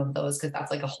name some of those because that's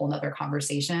like a whole nother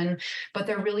conversation, but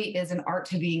there really is an art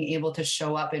to being able to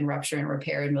show up in rupture and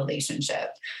repair in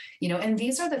relationship, and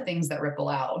these are the things that ripple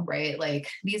out, right? Like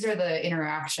these are the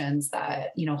interactions that,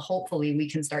 hopefully we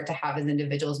can start to have as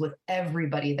individuals with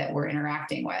everybody that we're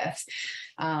interacting with.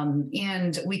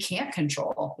 And we can't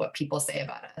control what people say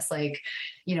about us. Like,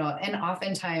 and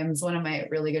oftentimes one of my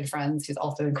really good friends, who's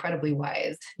also incredibly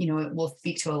wise, will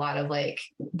speak to a lot of like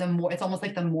it's almost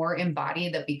like the more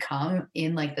embodied that we become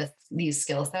in like these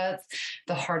skill sets,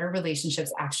 the harder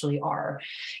relationships actually are,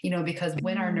 because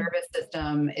when our nervous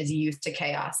system is used to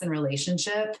chaos and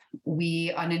relationship,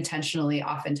 we unintentionally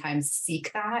oftentimes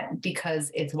seek that because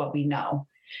it's what we know.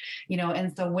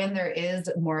 And so when there is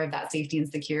more of that safety and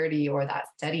security or that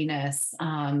steadiness,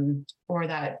 or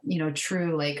that,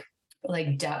 true,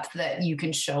 like depth that you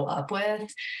can show up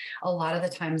with, a lot of the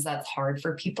times that's hard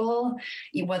for people,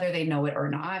 whether they know it or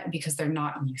not, because they're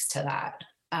not used to that.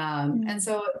 And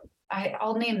so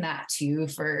I'll name that too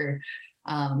for,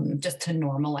 just to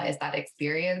normalize that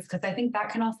experience. Cause I think that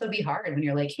can also be hard when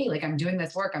you're like, hey, like I'm doing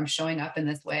this work, I'm showing up in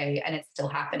this way and it's still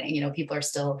happening. People are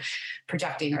still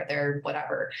projecting or they're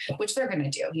whatever, which they're going to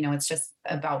do, it's just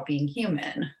about being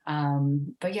human.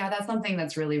 But yeah, that's something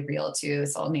that's really real too.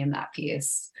 So I'll name that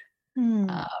piece. I'm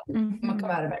gonna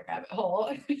come out of that rabbit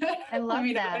hole. I love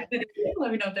that.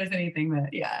 Let me know if there's anything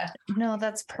that, yeah. No,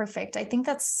 that's perfect. I think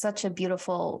that's such a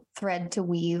beautiful thread to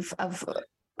weave of,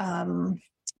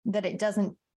 that it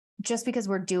doesn't, just because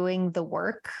we're doing the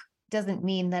work doesn't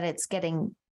mean that it's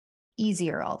getting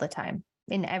easier all the time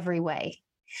in every way.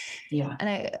 Yeah. And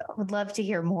I would love to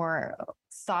hear more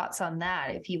thoughts on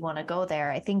that if you want to go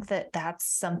there. I think that that's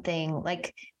something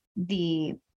like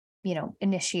the,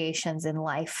 initiations in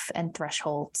life and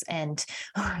thresholds and,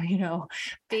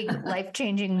 big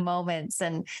life-changing moments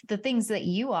and the things that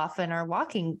you often are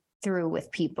walking through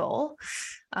with people,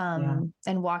 and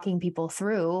walking people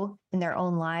through in their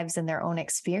own lives and their own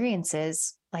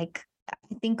experiences. Like,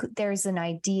 I think there's an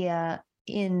idea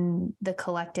in the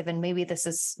collective, and maybe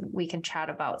we can chat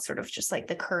about sort of just like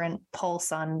the current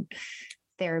pulse on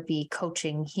therapy,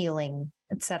 coaching, healing,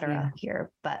 et cetera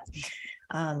here. But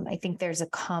I think there's a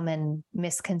common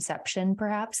misconception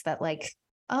perhaps that like,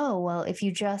 oh, well, if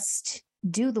you just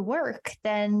do the work,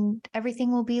 then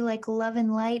everything will be like love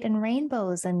and light and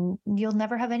rainbows and you'll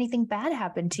never have anything bad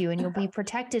happen to you and you'll be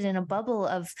protected in a bubble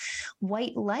of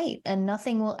white light and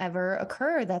nothing will ever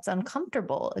occur that's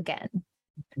uncomfortable again.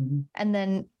 Mm-hmm. And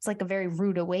then it's like a very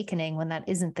rude awakening when that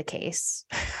isn't the case.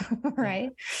 Right.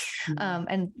 Mm-hmm.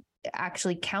 And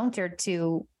actually counter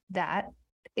to that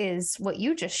is what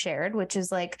you just shared, which is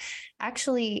like,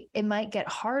 actually, it might get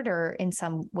harder in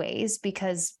some ways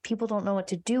because people don't know what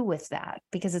to do with that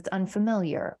because it's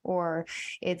unfamiliar or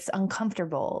it's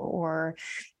uncomfortable or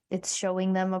it's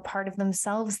showing them a part of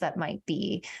themselves that might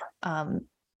be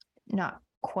not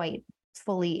quite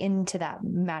fully into that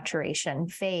maturation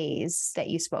phase that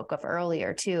you spoke of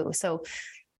earlier too. So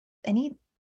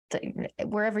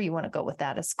wherever you want to go with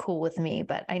that is cool with me.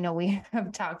 But I know we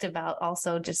have talked about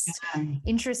also just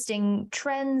interesting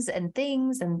trends and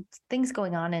things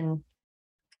going on in,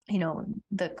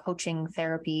 the coaching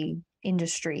therapy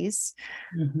industries.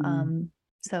 Mm-hmm.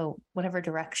 So whatever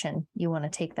direction you want to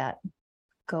take that,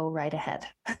 go right ahead.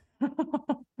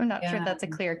 I'm not sure that's a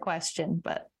clear question,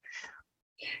 but.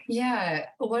 Yeah.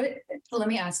 Let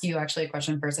me ask you actually a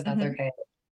question first, if that's okay.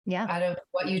 Yeah. Out of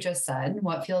what you just said,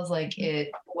 what feels like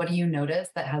what do you notice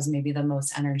that has maybe the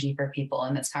most energy for people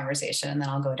in this conversation? And then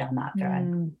I'll go down that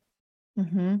thread.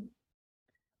 Mm-hmm.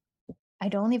 I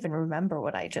don't even remember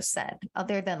what I just said,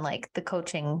 other than like the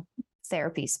coaching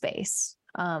therapy space.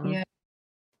 Yeah.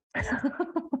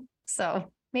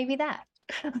 So maybe that.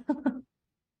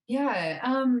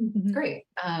 Yeah. Great.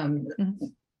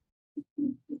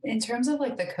 In terms of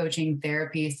like the coaching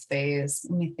therapy space,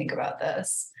 let me think about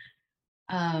this.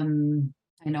 I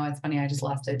know it's funny. I just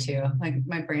lost it too. Like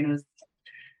my brain was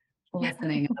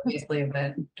listening, obviously,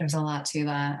 but there's a lot to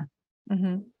that.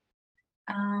 Mm-hmm.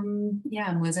 Yeah,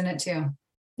 I'm losing it too.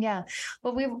 Yeah.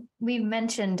 Well, we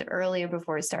mentioned earlier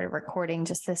before we started recording,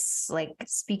 just this like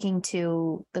speaking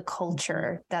to the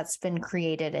culture that's been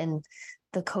created in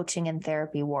the coaching and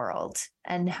therapy world,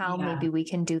 and how maybe we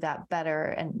can do that better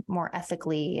and more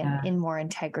ethically and in more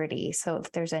integrity. So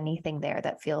if there's anything there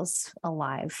that feels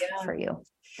alive for you.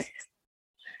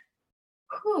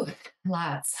 Whew,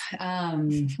 lots.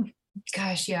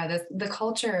 Gosh, yeah, the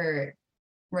culture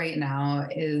right now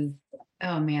is,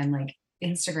 oh man, like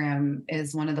Instagram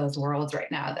is one of those worlds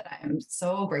right now that I'm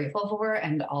so grateful for,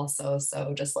 and also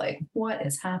so just like, what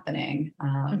is happening?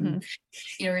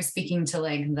 We're speaking to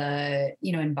like the,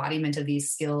 embodiment of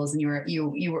these skills, and you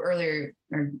were earlier,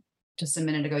 or just a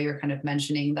minute ago, you were kind of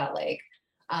mentioning that like,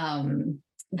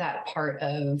 that part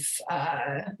of,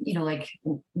 like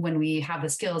when we have the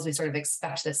skills, we sort of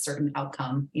expect this certain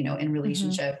outcome, in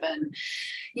relationship. And,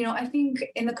 I think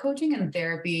in the coaching and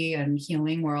therapy and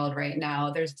healing world right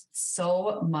now, there's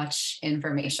so much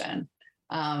information.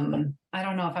 I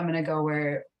don't know if I'm going to go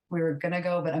where we were going to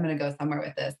go, but I'm going to go somewhere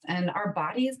with this. And our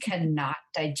bodies cannot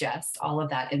digest all of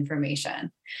that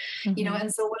information,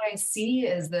 and so what I see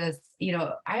is this,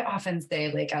 I often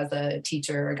say, like, as a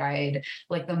teacher or guide,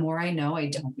 like, the more I know, I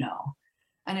don't know.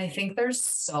 And I think there's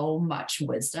so much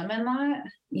wisdom in that,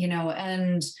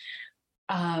 and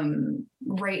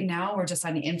right now we're just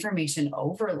on information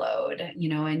overload, and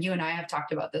you and I have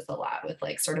talked about this a lot with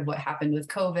like sort of what happened with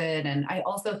COVID. And I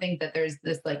also think that there's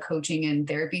this like coaching and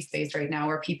therapy space right now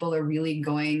where people are really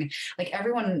going, like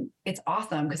everyone, it's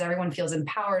awesome because everyone feels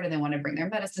empowered and they want to bring their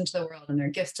medicine to the world and their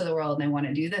gifts to the world. And they want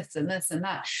to do this and this and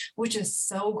that, which is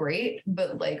so great.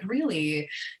 But like really,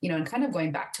 and kind of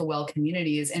going back to well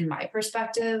communities, in my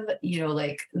perspective,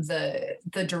 like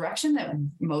the direction that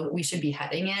we should be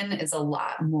heading in is a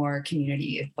lot more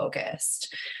community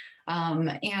focused.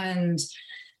 And,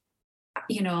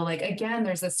 like, again,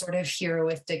 there's this sort of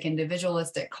heroistic,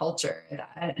 individualistic culture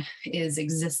that is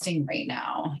existing right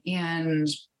now. And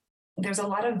there's a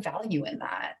lot of value in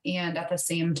that. And at the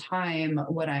same time,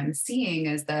 what I'm seeing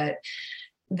is that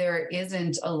there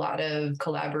isn't a lot of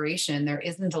collaboration. There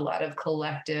isn't a lot of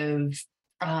collective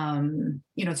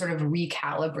sort of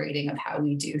recalibrating of how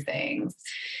we do things.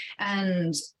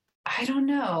 And I don't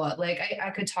know, like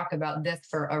I could talk about this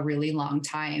for a really long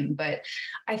time, but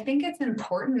I think it's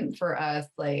important for us,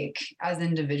 like as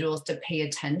individuals, to pay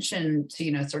attention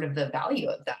to, sort of the value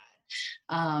of that.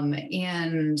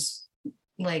 And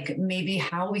like maybe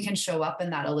how we can show up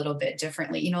in that a little bit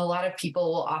differently. A lot of people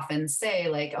will often say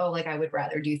like, oh, like I would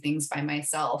rather do things by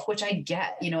myself, which I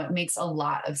get, it makes a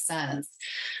lot of sense.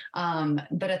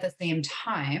 But at the same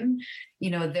time,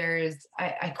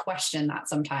 I question that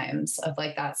sometimes, of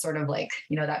like that sort of like,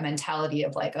 that mentality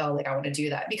of like, oh, like I want to do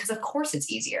that because of course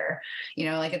it's easier,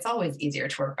 like it's always easier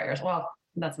to work by yourself. Well,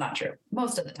 that's not true.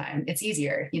 Most of the time it's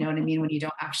easier, you know what I mean? When you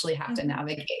don't actually have to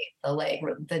navigate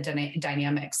the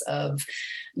dynamics of,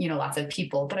 lots of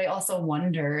people. But I also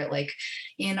wonder, like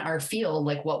in our field,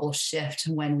 like what will shift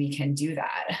when we can do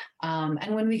that.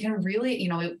 And when we can really,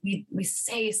 we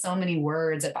say so many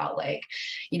words about like,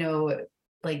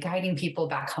 like guiding people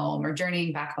back home or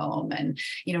journeying back home, and,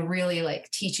 you know, really like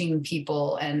teaching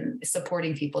people and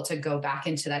supporting people to go back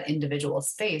into that individual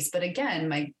space. But again,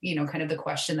 my, you know, kind of the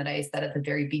question that I said at the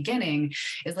very beginning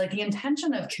is like the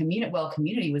intention of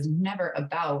community was never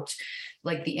about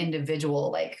like the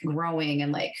individual, like growing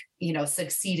and like, you know,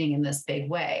 succeeding in this big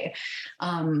way.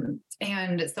 And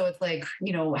so it's like,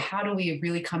 you know, how do we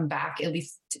really come back, at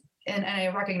least, and I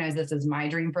recognize this is my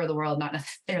dream for the world, not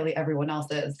necessarily everyone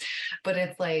else's, but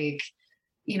it's like,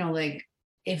 you know, like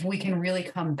if we can really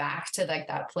come back to like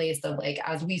that place of like,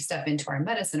 as we step into our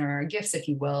medicine or our gifts, if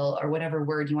you will, or whatever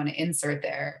word you want to insert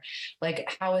there,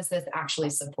 like, how is this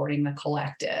actually supporting the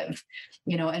collective,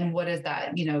 you know, and what is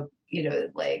that,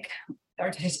 like,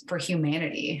 for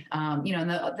humanity. You know, and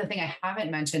the thing I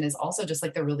haven't mentioned is also just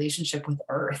like the relationship with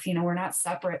Earth. You know, we're not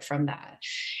separate from that.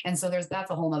 And so that's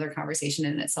a whole nother conversation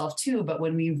in itself too. But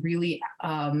when we really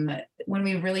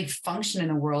function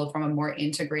in a world from a more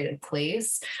integrated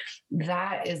place,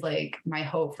 that is like my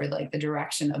hope for like the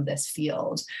direction of this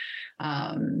field.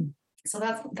 So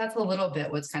that's a little bit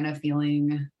what's kind of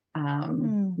feeling, where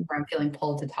I'm feeling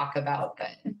pulled to talk about,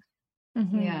 but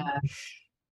yeah.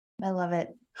 I love it.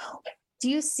 Do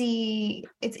you see,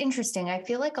 it's interesting. I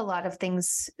feel like a lot of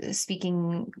things,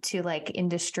 speaking to like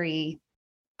industry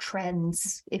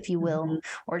trends, if you will,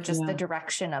 or just the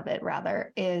direction of it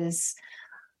rather, is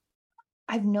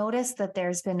I've noticed that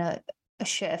there's been a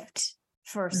shift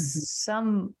for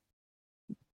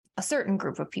a certain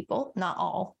group of people, not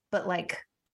all, but like,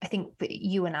 I think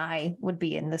you and I would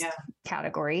be in this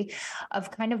category of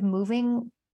kind of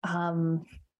moving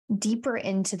deeper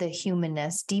into the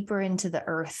humanness, deeper into the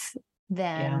earth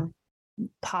than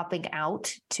popping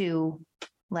out to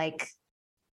like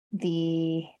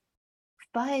the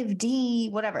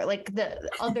 5D, whatever, like the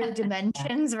other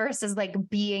dimensions versus like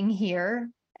being here,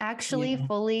 actually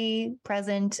fully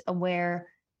present, aware,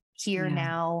 here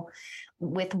now,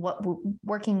 with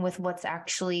working with what's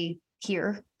actually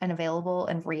here and available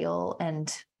and real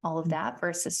and all of that,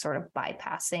 versus sort of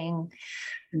bypassing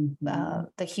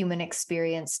the human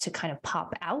experience to kind of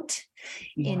pop out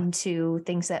into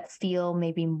things that feel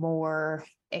maybe more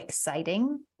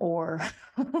exciting, or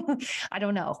I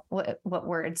don't know what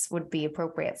words would be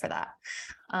appropriate for that.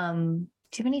 Do you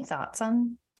have any thoughts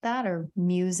on that or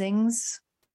musings?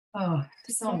 Oh,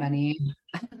 so many.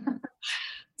 I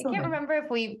can't remember if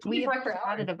we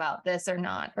chatted about this or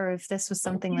not, or if this was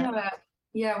something that.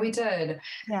 Yeah, we did.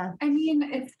 Yeah. I mean,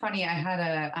 it's funny. I had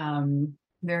a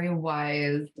very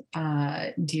wise,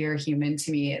 dear human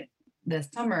to me this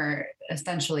summer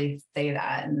essentially say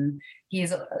that. And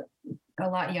he's a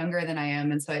lot younger than I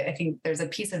am. And so I think there's a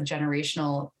piece of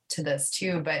generational to this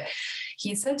too. But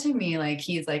he said to me, like,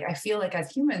 he's like, I feel like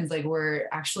as humans, like we're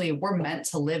meant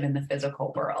to live in the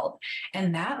physical world.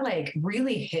 And that like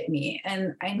really hit me.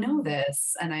 And I know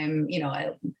this, and I'm, you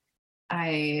know,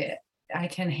 I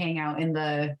can hang out in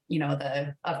the, you know,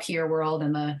 the up here world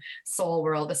and the soul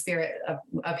world, the spirit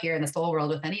up here in the soul world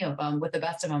with any of them, with the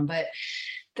best of them. But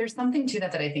there's something to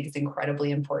that I think is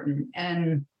incredibly important.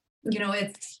 And, you know,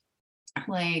 it's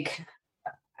like,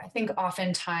 I think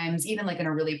oftentimes, even like in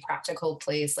a really practical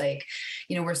place, like,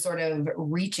 you know, we're sort of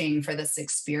reaching for this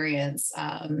experience,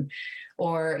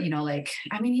 or, you know, like,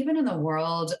 I mean, even in the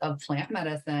world of plant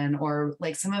medicine or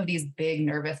like some of these big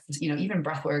nervous, you know, even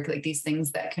breath work, like these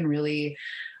things that can really,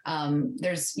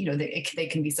 there's, you know, they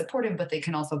can be supportive, but they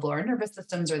can also blow our nervous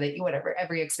systems, or whatever,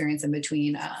 every experience in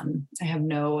between. I have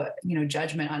no, you know,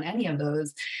 judgment on any of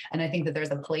those. And I think that there's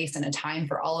a place and a time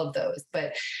for all of those,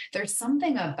 but there's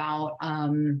something about,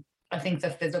 I think the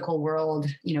physical world,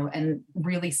 you know, and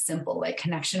really simple, like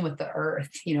connection with the earth,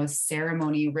 you know,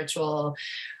 ceremony, ritual,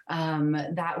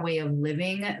 that way of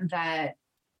living that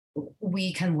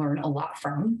we can learn a lot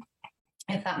from,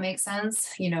 if that makes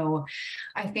sense. You know,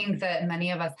 I think that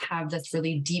many of us have this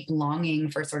really deep longing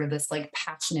for sort of this like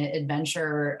passionate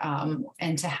adventure,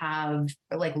 and to have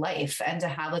like life and to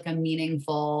have like a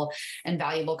meaningful and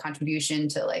valuable contribution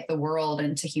to like the world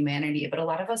and to humanity. But a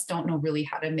lot of us don't know really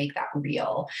how to make that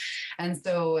real. And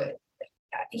so,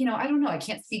 you know, I don't know, I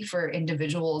can't speak for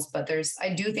individuals, but I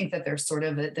do think that there's sort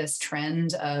of this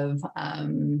trend of,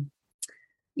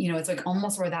 you know, it's like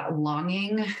almost where that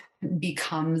longing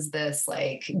becomes this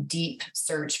like deep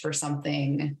search for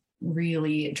something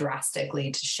really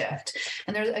drastically to shift.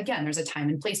 And there's a time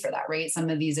and place for that, right? Some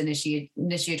of these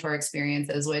initiatory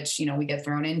experiences, which, you know, we get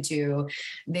thrown into,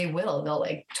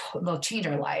 they'll change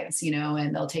our lives, you know,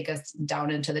 and they'll take us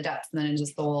down into the depths and then into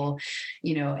soul,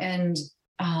 you know, and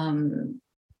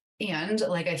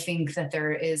like, I think that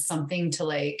there is something to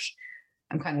like,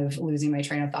 I'm kind of losing my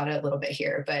train of thought a little bit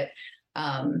here, but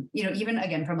even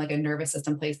again, from like a nervous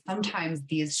system place, sometimes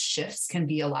these shifts can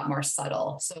be a lot more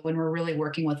subtle. So when we're really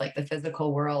working with like the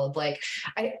physical world, like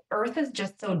earth is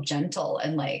just so gentle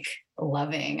and like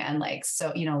loving, and like,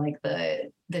 so, like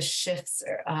the shifts,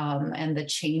 and the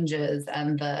changes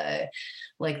and the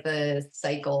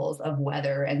cycles of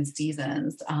weather and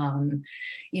seasons,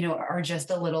 are just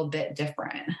a little bit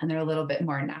different, and they're a little bit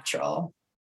more natural.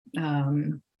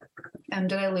 And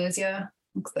did I lose you?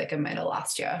 Looks like I might have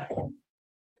lost you.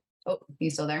 Oh, you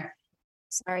still there?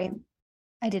 Sorry.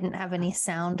 I didn't have any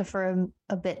sound for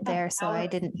a bit there, so I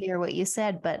didn't hear what you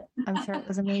said, but I'm sure it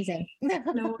was amazing.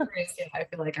 No worries. Yeah, I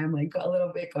feel like I'm like a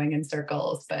little bit going in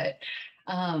circles, but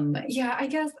I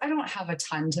guess I don't have a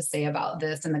ton to say about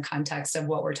this in the context of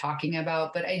what we're talking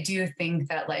about, but I do think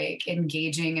that like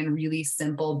engaging in really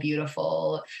simple,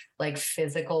 beautiful, like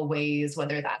physical ways,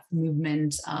 whether that's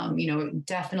movement,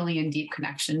 definitely in deep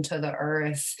connection to the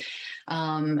earth,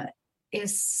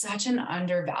 is such an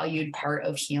undervalued part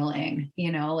of healing,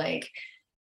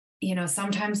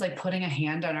 sometimes like putting a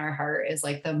hand on our heart is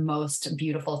like the most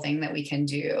beautiful thing that we can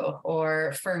do.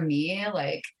 Or for me,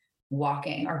 like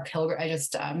walking or pilgrim, I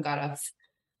just got off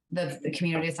the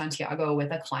community of Santiago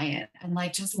with a client, and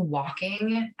like just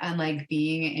walking and like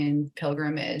being in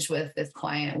pilgrimage with this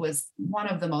client was one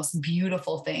of the most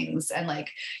beautiful things. And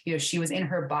like, she was in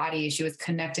her body, she was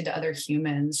connected to other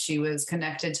humans, she was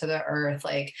connected to the earth.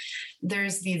 Like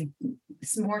there's these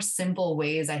more simple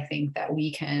ways I think that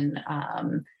we can,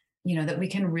 that we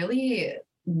can really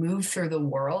move through the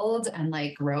world and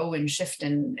like grow and shift.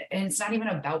 And it's not even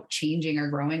about changing or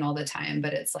growing all the time,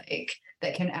 but it's like,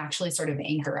 that can actually sort of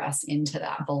anchor us into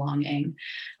that belonging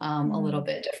a little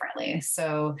bit differently.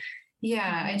 So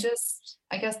yeah,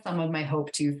 I guess some of my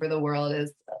hope too for the world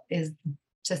is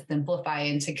to simplify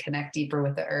and to connect deeper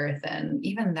with the earth. And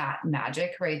even that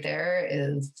magic right there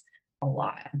is a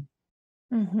lot.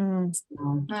 Mm-hmm.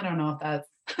 So, I don't know if that's,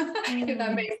 if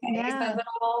that makes any sense at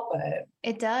all, but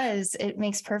it does. It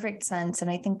makes perfect sense. And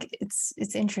I think it's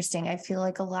interesting. I feel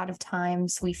like a lot of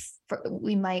times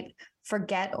we might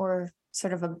forget or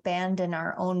sort of abandon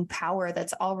our own power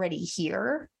that's already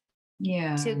here.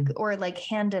 Yeah. Or like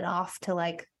hand it off to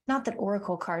like, not that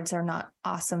oracle cards are not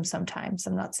awesome sometimes.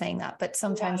 I'm not saying that, but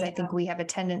sometimes I think we have a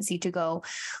tendency to go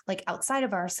like outside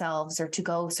of ourselves, or to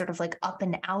go sort of like up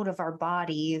and out of our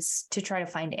bodies to try to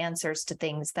find answers to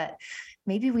things that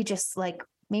maybe we just like,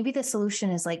 maybe the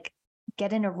solution is like,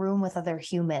 get in a room with other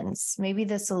humans. Maybe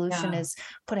the solution is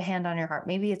put a hand on your heart.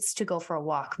 Maybe it's to go for a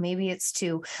walk. Maybe it's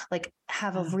to like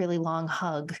have a really long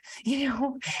hug,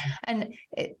 and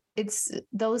it's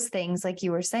those things, like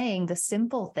you were saying, the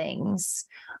simple things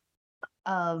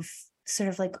of sort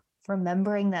of like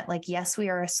remembering that, like, yes, we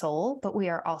are a soul, but we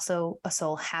are also a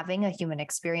soul having a human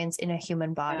experience in a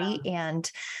human body. And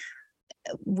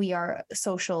we are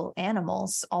social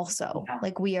animals also.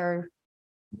 Like we're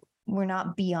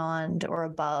not beyond or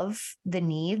above the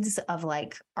needs of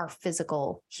like our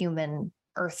physical human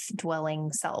earth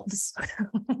dwelling selves.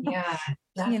 Yeah,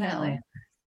 definitely.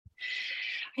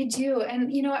 I do.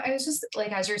 And, I was just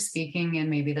like, as you're speaking, and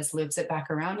maybe this loops it back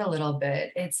around a little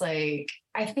bit, it's like,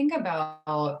 I think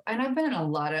about, and I've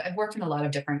worked in a lot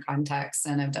of different contexts,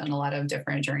 and I've done a lot of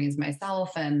different journeys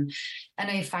myself, and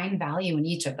I find value in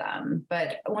each of them.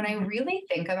 But when I really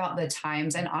think about the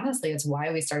times, and honestly, it's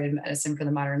why we started Medicine for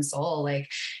the Modern Soul, like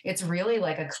it's really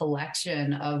like a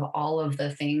collection of all of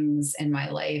the things in my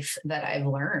life that I've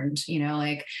learned,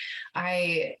 like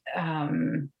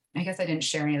I guess I didn't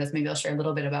share any of this. Maybe I'll share a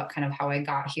little bit about kind of how I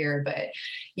got here. But,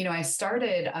 I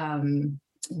started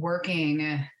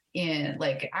working in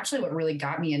like, actually what really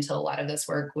got me into a lot of this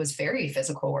work was very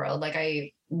physical world. Like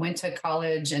I went to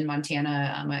college in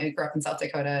Montana. I grew up in South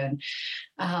Dakota, and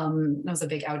I was a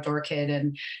big outdoor kid,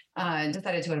 and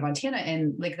decided to go to Montana.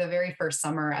 And like the very first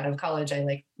summer out of college, I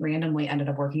like randomly ended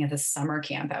up working at this summer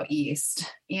camp out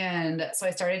east. And so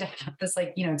I started to have this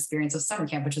like, experience of summer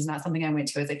camp, which is not something I went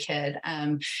to as a kid,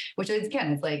 which is,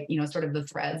 again, it's like, sort of the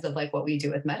threads of like what we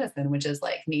do with medicine, which is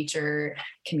like nature,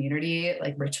 community,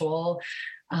 like ritual.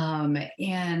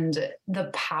 And the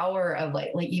power of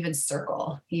like even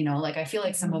circle, like I feel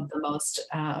like some of the most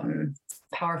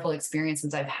powerful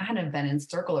experiences I've had have been in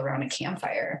circle around a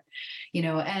campfire,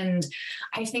 and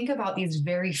I think about these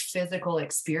very physical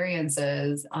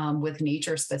experiences with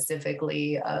nature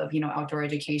specifically of, outdoor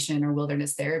education or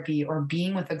wilderness therapy, or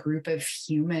being with a group of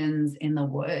humans in the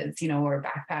woods, or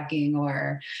backpacking,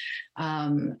 or,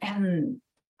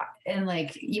 and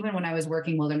like, even when I was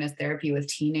working wilderness therapy with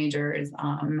teenagers,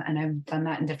 and I've done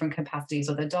that in different capacities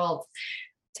with adults,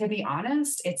 to be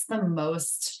honest, it's the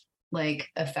most like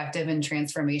effective and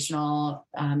transformational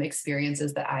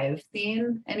experiences that I've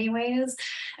seen anyways.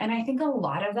 And I think a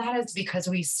lot of that is because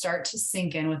we start to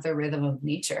sink in with the rhythm of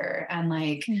nature, and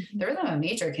like the rhythm of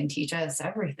nature can teach us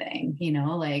everything, you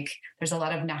know, like there's a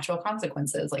lot of natural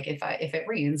consequences. Like if it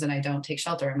rains and I don't take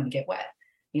shelter, I'm going to get wet,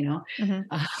 you know,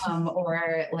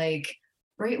 or like,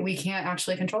 right, we can't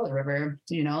actually control the river,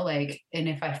 you know, like, and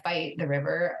if I fight the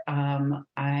river,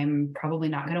 I'm probably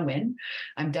not going to win.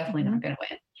 I'm definitely not going to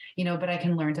win, you know, but I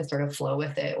can learn to sort of flow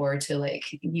with it, or to like,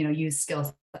 you know, use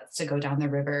skill sets to go down the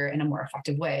river in a more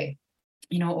effective way,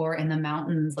 you know, or in the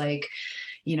mountains, like,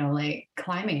 you know, like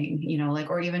climbing, you know,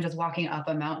 like, or even just walking up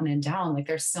a mountain and down. Like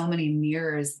there's so many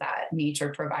mirrors that nature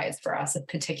provides for us,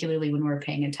 particularly when we're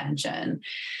paying attention,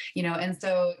 you know. And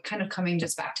so kind of coming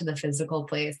just back to the physical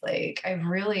place, like I've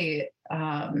really,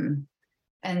 and,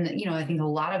 you know, I think a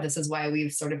lot of this is why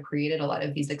we've sort of created a lot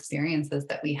of these experiences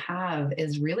that we have,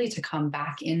 is really to come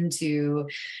back into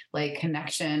like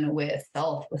connection with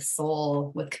self, with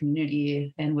soul, with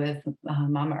community, and with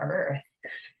Mama Earth.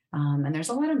 And there's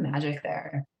a lot of magic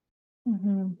there.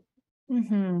 Oh,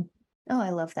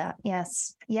 I love that.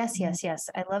 Yes.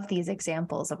 I love these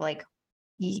examples of like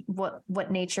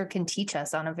what nature can teach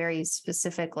us on a very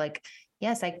specific, like,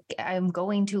 yes, I'm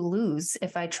going to lose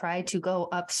if I try to go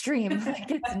upstream. Like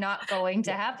it's not going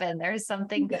to happen. There's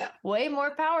something way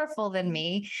more powerful than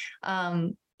me.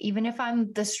 Even if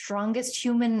I'm the strongest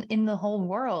human in the whole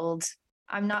world,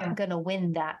 I'm not going to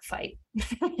win that fight.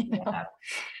 You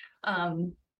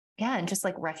know? And just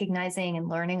like recognizing and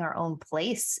learning our own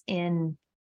place in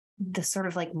the sort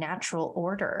of like natural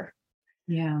order.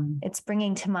 Yeah. It's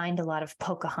bringing to mind a lot of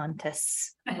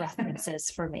Pocahontas references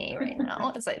for me right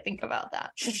now as I think about that.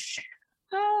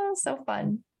 Oh, so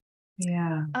fun.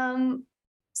 Yeah.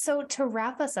 So to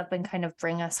wrap us up and kind of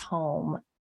bring us home,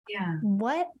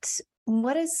 what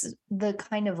is the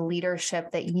kind of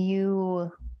leadership that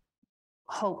you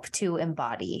hope to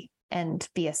embody and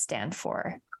be a stand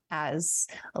for as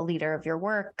a leader of your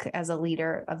work, as a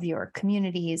leader of your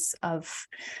communities, as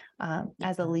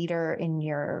a leader in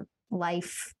your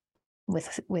life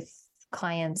with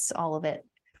clients, all of it?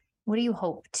 What do you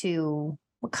hope to,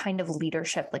 what kind of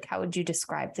leadership, like how would you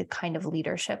describe the kind of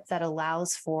leadership that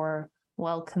allows for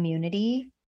community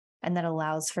and that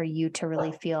allows for you to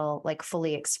really feel like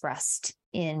fully expressed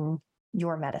in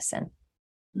your medicine?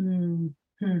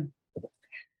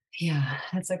 Yeah,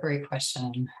 that's a great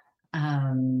question.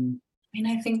 I mean,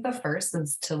 I think the first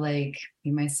is to like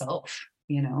be myself,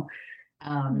 you know,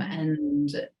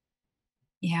 and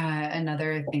yeah,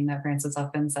 another thing that Frances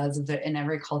often says is that in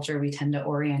every culture, we tend to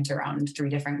orient around 3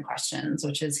 different questions,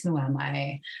 which is who am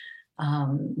I?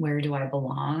 Where do I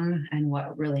belong? And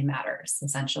what really matters,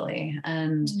 essentially.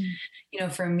 And, you know,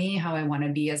 for me, how I want to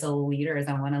be as a leader is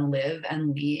I want to live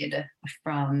and lead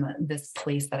from this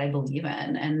place that I believe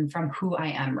in and from who I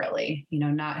am really, you know,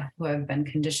 not who I've been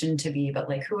conditioned to be, but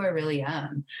like who I really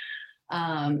am.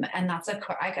 And that's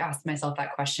I ask myself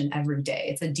that question every day.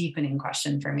 It's a deepening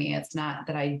question for me. It's not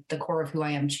that the core of who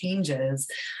I am changes,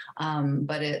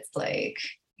 but it's like,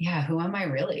 yeah, who am I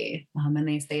really? And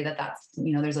they say that that's,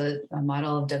 you know, there's a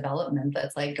model of development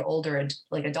that's like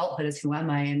like adulthood is who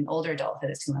am I, and older adulthood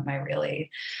is who am I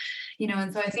really, you know?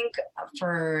 And so I think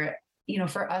for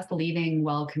us leading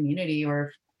well community,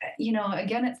 or, you know,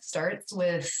 again, it starts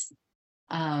with,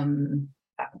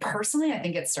 personally, I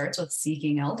think it starts with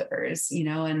seeking elders, you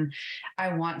know, and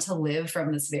I want to live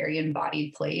from this very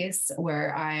embodied place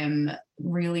where I'm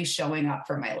really showing up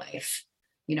for my life.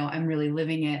 You know, I'm really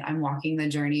living it. I'm walking the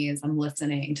journeys. I'm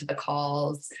listening to the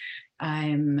calls.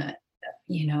 I'm,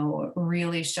 you know,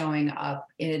 really showing up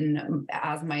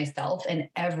as myself in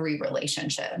every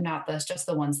relationship, not just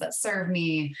the ones that serve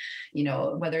me, you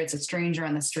know, whether it's a stranger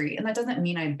on the street. And that doesn't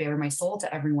mean I bare my soul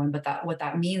to everyone, but what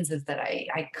that means is that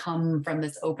I come from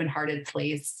this open-hearted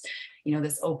place, you know,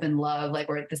 this open love, like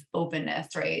we're this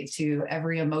openness, right, to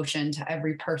every emotion, to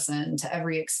every person, to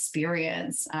every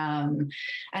experience, and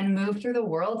move through the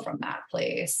world from that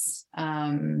place.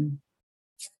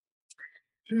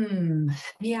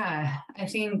 Yeah, I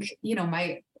think, you know,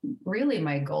 my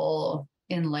goal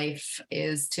in life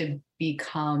is to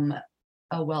become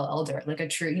a well elder, like a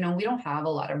true, you know, we don't have a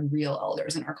lot of real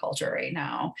elders in our culture right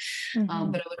now.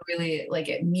 But it would really, like,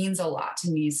 it means a lot to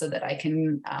me so that I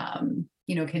can,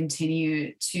 you know,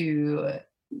 continue to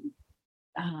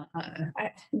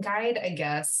guide, I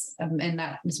guess, and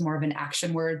that is more of an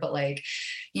action word, but like,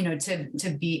 you know,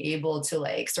 to be able to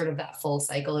like sort of that full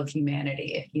cycle of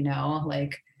humanity, you know,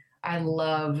 like I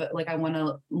love, like, I want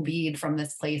to lead from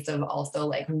this place of also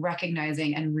like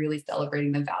recognizing and really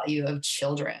celebrating the value of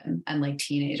children and like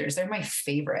teenagers. They're my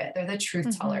favorite. They're the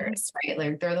truth tellers, right?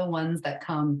 Like they're the ones that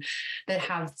come, that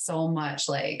have so much,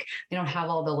 like, they don't have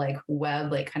all the like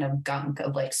web, like kind of gunk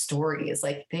of like stories.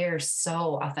 Like they're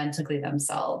so authentically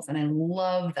themselves. And I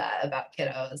love that about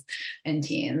kiddos and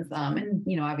teens. And,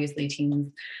 you know, obviously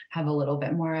teens have a little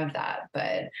bit more of that,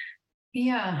 but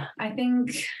yeah, I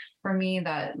think for me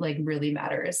that like really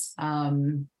matters.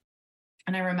 And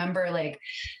I remember like,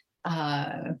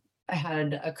 I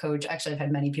had a coach, actually I've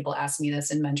had many people ask me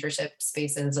this in mentorship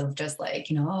spaces of just like,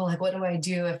 you know, oh, like, what do I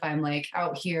do if I'm like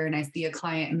out here and I see a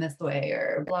client in this way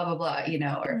or blah, blah, blah, you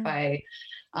know, or if I,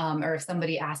 or if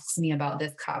somebody asks me about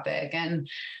this topic. And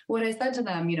what I said to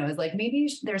them, you know, is like,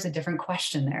 maybe there's a different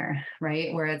question there,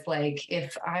 right? Where it's like,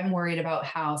 if I'm worried about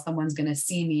how someone's going to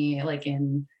see me, like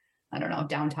in, I don't know,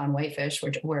 downtown Whitefish,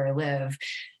 where I live,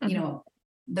 you know,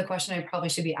 the question I probably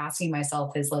should be asking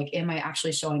myself is like, am I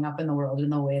actually showing up in the world in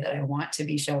the way that I want to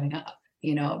be showing up,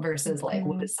 you know, versus like,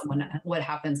 what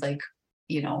happens, like,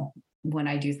 you know, when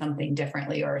I do something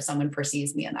differently or someone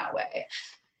perceives me in that way,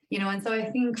 you know? And so I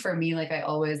think for me, like, I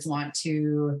always want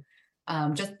to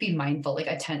just be mindful,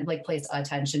 like place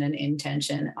attention and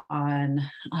intention on,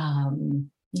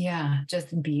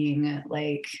 just being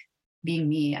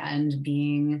me and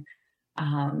being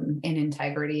in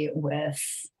integrity with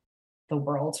the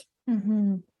world.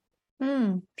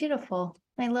 Beautiful.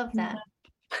 I love that.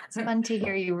 It's fun to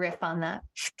hear you riff on that.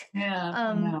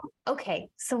 Yeah. Okay.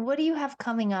 So what do you have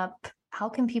coming up? How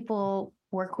can people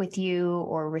work with you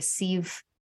or receive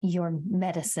your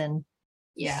medicine?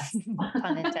 Yes.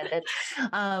 Pun intended.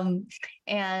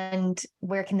 And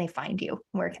where can they find you?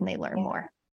 Where can they learn more?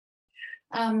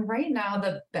 Right now,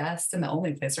 the best and the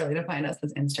only place really to find us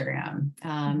is Instagram,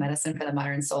 Medicine for the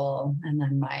Modern Soul. And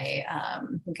then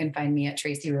you can find me at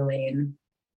Tracy Rullane.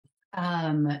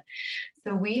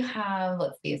 So we have,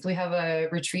 we have a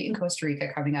retreat in Costa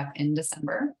Rica coming up in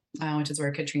December, which is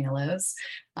where Katrina lives,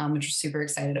 which we're super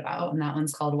excited about. And that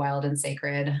one's called Wild and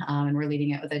Sacred. And we're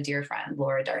leading it with a dear friend,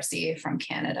 Laura Darcy from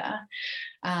Canada.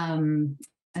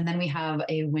 And then we have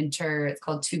a winter, it's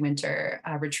called Two Winter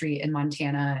retreat in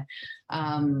Montana,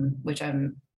 which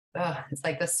it's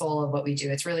like the soul of what we do.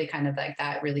 It's really kind of like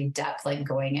that really depth, like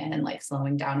going in and like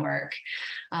slowing down work.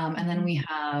 And then we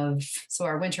have, so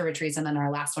our winter retreats, and then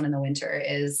our last one in the winter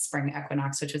is Spring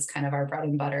Equinox, which is kind of our bread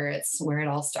and butter. It's where it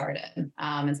all started.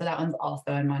 And so that one's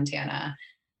also in Montana.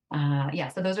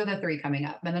 So those are the three coming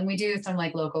up. And then we do some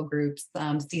like local groups,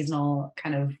 seasonal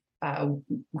kind of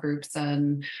groups,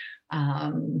 and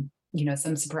you know,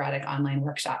 some sporadic online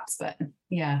workshops, but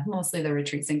yeah, mostly the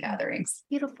retreats and gatherings.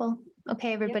 Beautiful.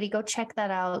 Okay, everybody, go check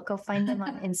that out. Go find them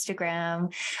on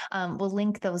Instagram. We'll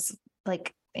link those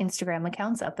like Instagram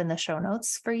accounts up in the show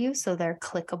notes for you, so they're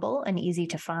clickable and easy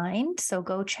to find. So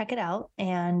go check it out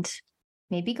and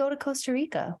maybe go to Costa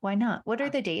Rica. Why not? What are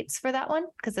the dates for that one?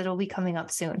 Because it'll be coming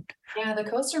up soon. Yeah, the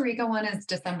Costa Rica one is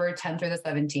December 10th through the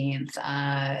 17th.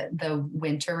 The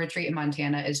winter retreat in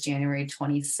Montana is January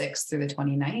 26th through the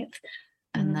 29th.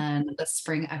 And then the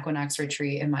spring equinox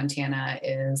retreat in Montana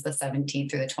is the 17th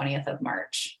through the 20th of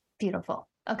March. Beautiful.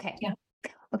 Okay. Yeah.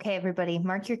 Okay, everybody,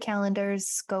 mark your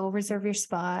calendars, go reserve your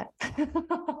spot.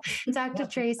 Talk to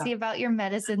Tracy about your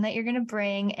medicine that you're going to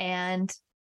bring and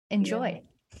enjoy.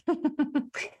 Yeah.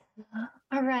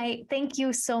 All right. Thank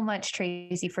you so much,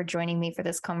 Tracy, for joining me for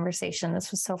this conversation.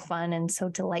 This was so fun and so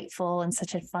delightful and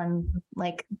such a fun,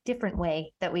 like different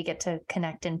way that we get to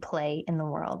connect and play in the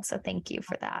world. So thank you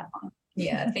for that.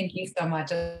 Yeah. Thank you so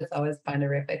much. It's always fun to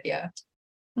riff with you.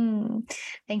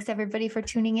 Thanks everybody for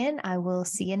tuning in. I will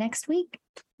see you next week.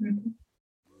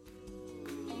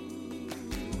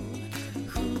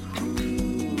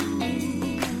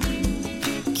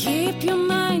 Keep your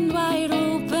mind wide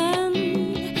open.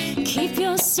 Keep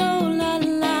your soul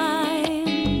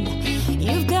aligned.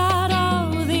 You've got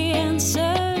all the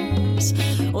answers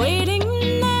waiting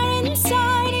there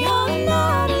inside. You're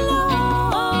not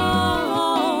alone.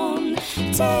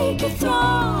 Take a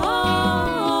throne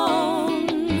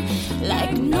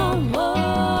like nobody's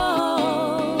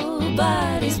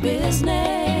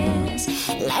business.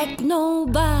 Like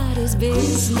nobody's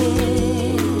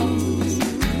business.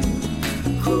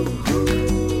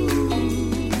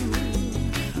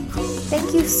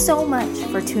 Thank you so much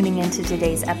for tuning into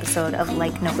today's episode of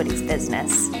Like Nobody's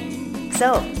Business.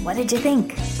 So, what did you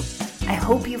think? I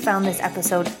hope you found this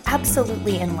episode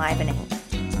absolutely enlivening.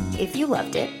 If you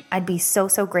loved it, I'd be so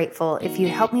grateful if you'd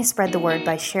help me spread the word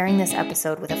by sharing this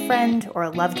episode with a friend or a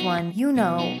loved one you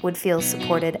know would feel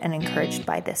supported and encouraged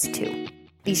by this too.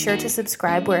 Be sure to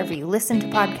subscribe wherever you listen to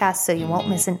podcasts so you won't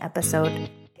miss an episode.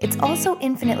 It's also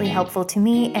infinitely helpful to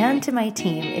me and to my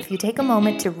team if you take a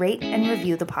moment to rate and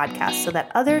review the podcast so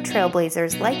that other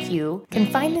trailblazers like you can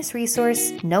find this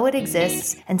resource, know it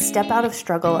exists, and step out of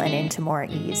struggle and into more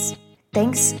ease.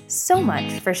 Thanks so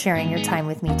much for sharing your time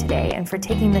with me today and for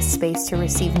taking this space to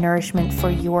receive nourishment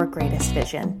for your greatest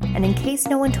vision. And in case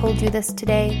no one told you this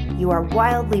today, you are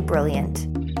wildly brilliant,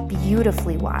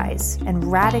 beautifully wise, and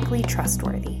radically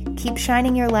trustworthy. Keep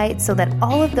shining your light so that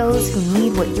all of those who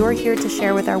need what you're here to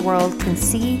share with our world can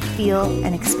see, feel,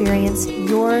 and experience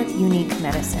your unique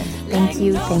medicine. Thank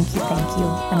you, thank you, thank you,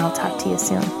 and I'll talk to you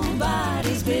soon.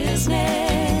 Nobody's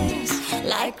business,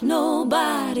 like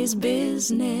nobody's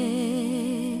business.